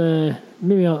 parts of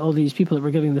maybe all these people that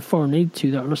we're giving the foreign aid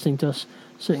to that are listening to us,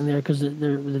 sitting there because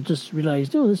they've just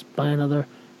realised, let's buy another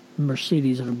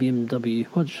Mercedes or a BMW.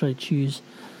 What should I choose?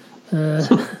 I've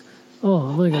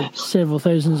only got several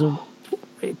thousands of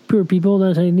poor people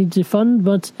that I need to fund,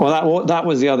 but that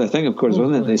was the other thing, of course,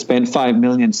 wasn't it? They spent $5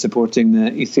 million supporting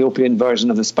the Ethiopian version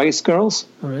of the Spice Girls.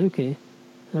 All right, okay.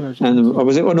 Or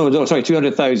was it? Oh no, sorry,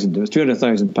 200,000. It was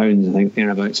 £200,000, I think,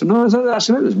 thereabouts. So no,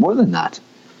 actually it was more than that.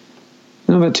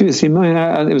 No, about 2 or 3 million.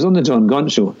 It was on the John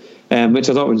Gaunt show, which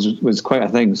I thought was quite a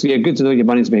thing. So yeah, good to know your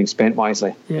money's being spent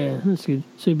wisely. Yeah, that's good.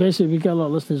 So basically, we've got a lot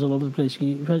of listeners all over the place.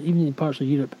 We've had, even in parts of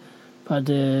Europe,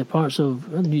 had parts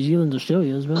of New Zealand,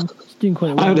 Australia as well. It's doing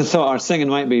quite well. I would have thought our singing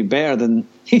might be better than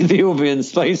Ethiopian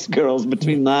Spice Girls.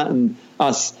 Between that and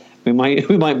us, we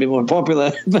might be more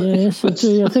popular. Yes, I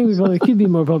think we probably could be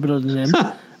more popular than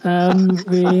them.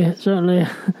 We certainly.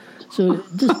 So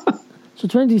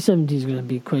 2017 is going to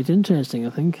be quite interesting. I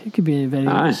think it could be a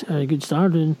very good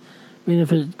start. And I mean,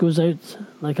 if it goes out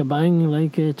like a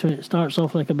bang, starts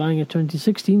off like a bang at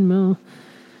 2016, well,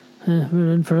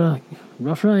 we're in for a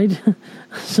rough ride.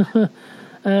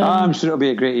 I'm sure it'll be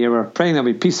a great year. We're praying it'll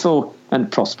be peaceful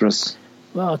and prosperous.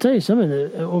 Well, I'll tell you something.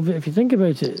 If you think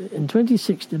about it, in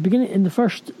 2016, in the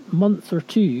first month or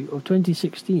two of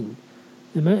 2016,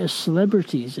 the amount of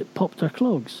celebrities that popped their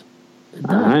clogs,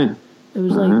 it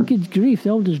was like, good grief,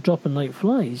 they're all just dropping like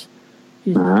flies.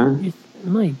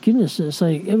 My goodness, it's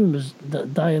like everyone was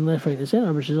dying left, right, and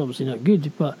centre, which is obviously not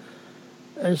good. But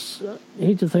it's, I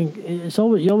hate to think, it's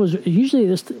always usually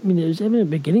this. I mean, it was even at the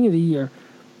beginning of the year.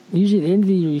 Usually at the end of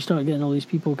the year, you start getting all these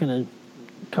people kind of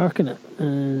carking it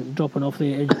and dropping off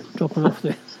the edge, dropping off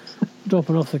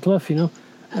the cliff,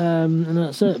 and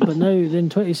that's it. But now, then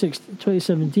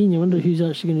 2017, you wonder who's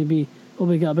actually going to be.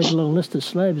 We got a big long list of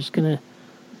celebs kind of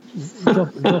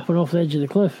dropping off the edge of the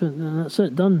cliff, and that's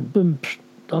it. Done. Boom.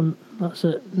 Done. That's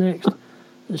it. Next.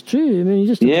 It's true. I mean, you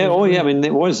just I mean,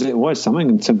 it was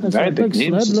something. Some very big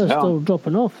names celeb list all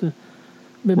dropping off.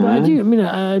 But I do. I mean,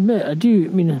 I admit, I do. I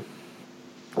mean,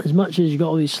 as much as you got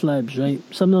all these celebs, right?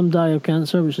 Some of them die of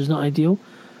cancer, which is not ideal,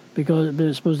 because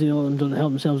supposedly a lot of them don't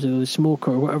help themselves. They smoke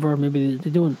or whatever. Maybe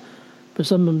they don't. But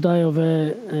some of them die of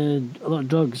a lot of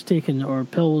drugs taken, or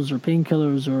pills, or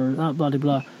painkillers, or that blah blah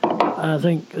blah. I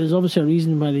think there's obviously a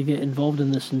reason why they get involved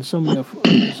in this in some way, or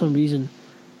for some reason.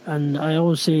 And I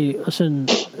always say, listen,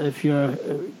 if you're a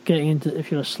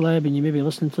celeb and you maybe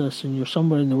listen to this and you're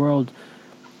somewhere in the world,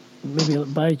 maybe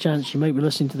by chance you might be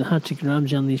listening to the Hattrick and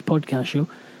Ramsey Unleashed podcast show,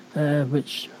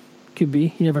 which could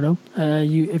be, you never know.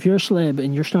 If you're a celeb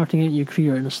and you're starting out your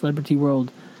career in a celebrity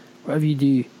world, whatever you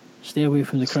do, stay away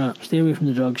from the crap, stay away from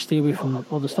the drugs, stay away from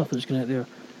all the stuff that's going out there.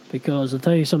 Because I'll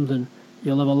tell you something,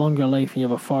 you'll have a longer life and you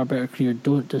have a far better career.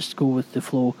 Don't just go with the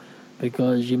flow,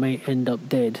 because you might end up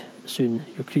dead soon.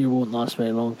 Your career won't last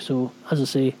very long. So, as I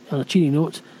say, on a cheery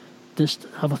note, just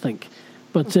have a think.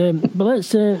 But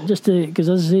let's because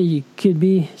as I say, you could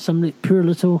be some poor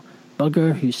little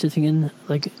bugger who's sitting in,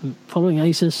 like, following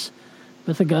ISIS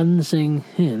with a gun, saying,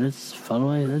 "Hey, let's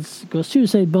go a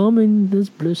suicide bomb and let's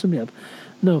blow somebody up."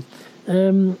 No,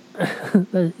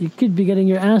 you could be getting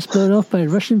your ass blown off by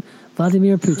Russian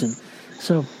Vladimir Putin.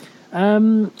 So,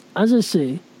 as I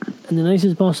say, in the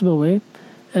nicest possible way,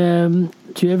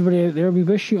 to everybody out there, we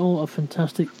wish you all a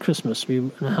fantastic Christmas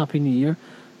and a happy New Year.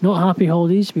 Not happy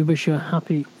holidays, we wish you a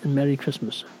happy and Merry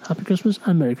Christmas. Happy Christmas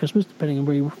and Merry Christmas, depending on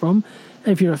where you're from.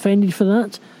 If you're offended for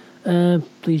that,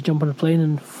 please jump on a plane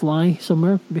and fly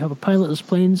somewhere. We have a pilotless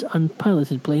planes and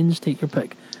piloted planes, take your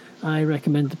pick. I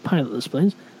recommend the pilotless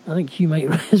planes. I think you might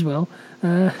as well.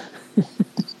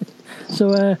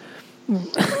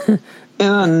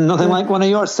 Nothing like one of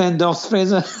your send-offs,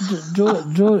 Fraser.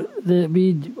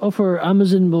 We offer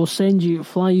Amazon will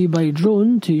fly you by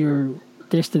drone to your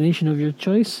destination of your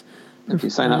choice. If you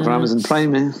sign up for Amazon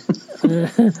Prime, man.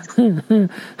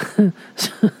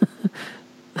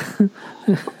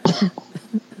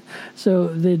 So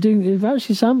they've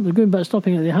actually sampled. Going back,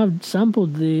 stopping it. They have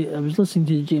sampled I was listening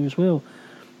to James Whale,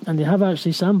 And they have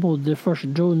actually sampled their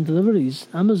first drone deliveries,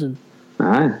 Amazon.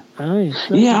 Aye. Aye.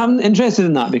 Yeah, I'm interested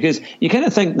in that because you kind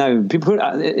of think now people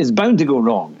it's bound to go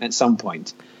wrong at some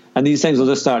point, and these things will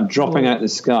just start dropping out of the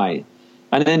sky,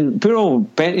 and then poor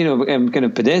old kind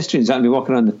of pedestrians that will be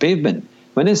walking on the pavement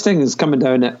when this thing is coming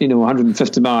down at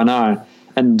 150 mile an hour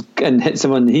and hits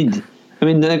them on the head. I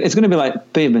mean, it's going to be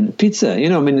like pavement pizza,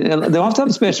 I mean, they'll have to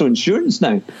have special insurance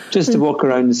now just to walk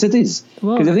around the cities.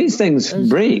 Because if these things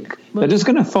break, they're just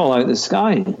going to fall out the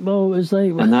sky. Well, it's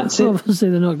like... And that's it.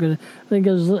 Obviously, they're not going to... I think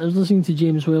I was listening to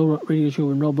James Whale radio show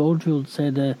when Rob Oldfield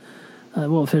said,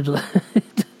 what if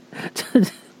they're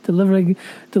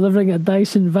delivering a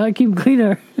Dyson vacuum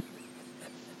cleaner?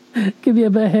 Could be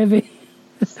a bit heavy.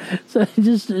 So it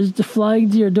just is flying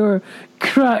to your door,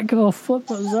 crack off. What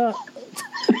was that?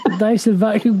 Dyson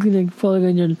vacuum cleaning falling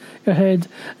on your head.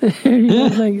 You're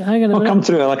like, hang on a minute. I'll come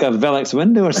through like a Velux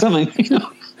window or something.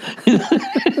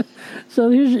 So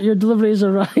here's your delivery has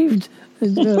arrived.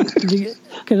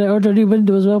 Can I order a new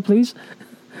window as well, please?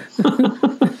 You're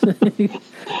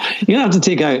going to have to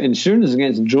take out insurance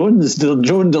against drone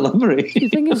delivery. The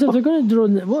thing is, if they're going to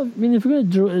drone, if you're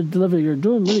going to deliver your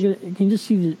drone, you can just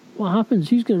see what happens.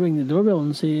 Who's going to ring the doorbell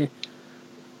and say,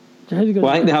 I think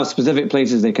they have specific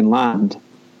places they can land,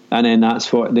 and then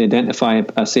that's what they identify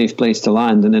a safe place to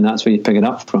land, and then that's where you pick it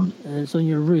up from. And it's on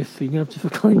your roof. You're going to have to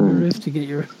climb your roof to get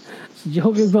your... So you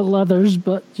hope you've got ladders,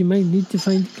 but you might need to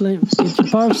get your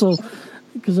parcel,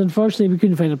 because unfortunately we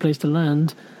couldn't find a place to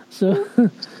land. So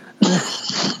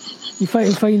you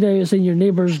find out it's in your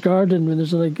neighbour's garden when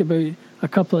there's like about a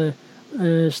couple of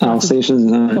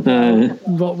Alsatians,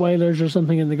 Rottweilers or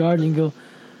something in the garden. You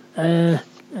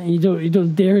go, you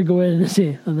don't dare go in and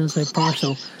say, and that's my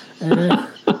parcel. I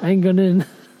ain't going in.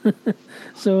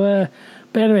 So,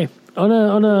 but anyway,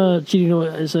 on a cheery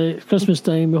note, it's Christmas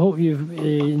time. We hope you've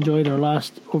enjoyed over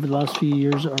the last few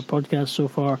years our podcast so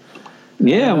far.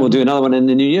 Yeah, we'll do another one in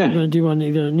the new year. We're going to do one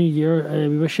either New Year.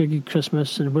 We wish you a good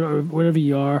Christmas, and wherever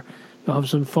you are, you'll have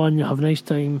some fun, you'll have a nice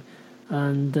time,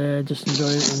 and just enjoy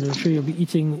it. And I'm sure you'll be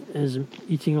eating as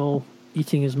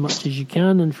much as you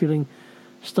can and feeling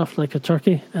stuffed like a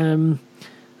turkey. And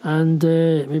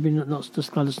maybe not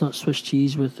just glad it's not Swiss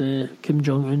cheese with Kim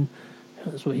Jong-un.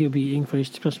 That's what he'll be eating for his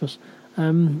Christmas.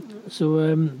 So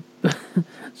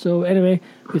anyway,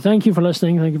 we thank you for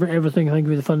listening. Thank you for everything. Thank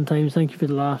you for the fun times. Thank you for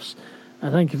the laughs.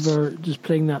 And thank you for just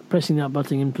pressing that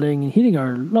button and playing and hearing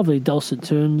our lovely dulcet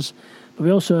tones. But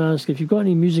we also ask if you've got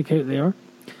any music out there,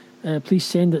 please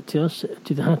send it to us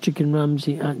to the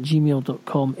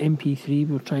hattrickandramsey@gmail.com MP3.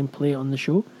 We'll try and play it on the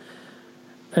show.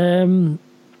 I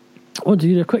want to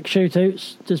do a quick shout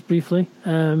outs just briefly.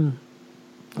 Guy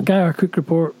Our Cook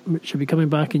Report, which should be coming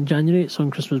back in January. It's on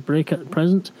Christmas break at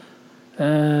present.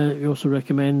 We also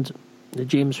recommend the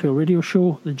James Whale Radio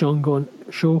Show, the John Gaunt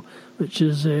Show, which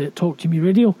is Talk to Me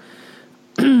Radio.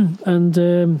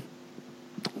 And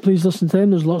please listen to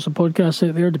them. There's lots of podcasts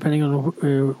out there, depending on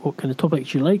what kind of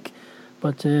topics you like.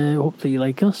 But hopefully you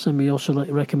like us, and we also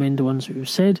recommend the ones that we've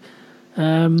said.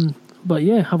 But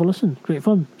yeah, have a listen. Great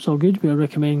fun. It's all good. We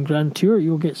recommend Grand Tour.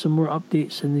 You'll get some more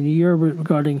updates in the new year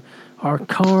regarding our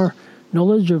car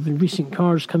knowledge of recent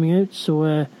cars coming out.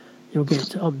 So you'll get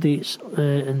updates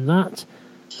in that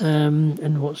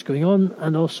and what's going on,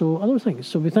 and also other things.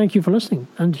 So we thank you for listening.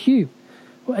 And Hugh,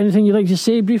 anything you'd like to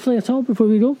say briefly at all before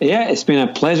we go? Yeah, it's been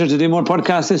a pleasure to do more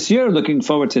podcasts this year. Looking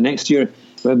forward to next year.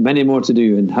 We have many more to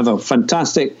do, and have a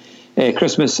fantastic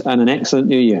Christmas and an excellent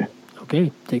New Year.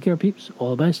 Okay, take care, peeps.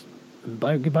 All the best.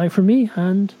 Goodbye from me,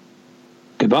 and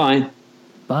goodbye.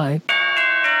 Bye.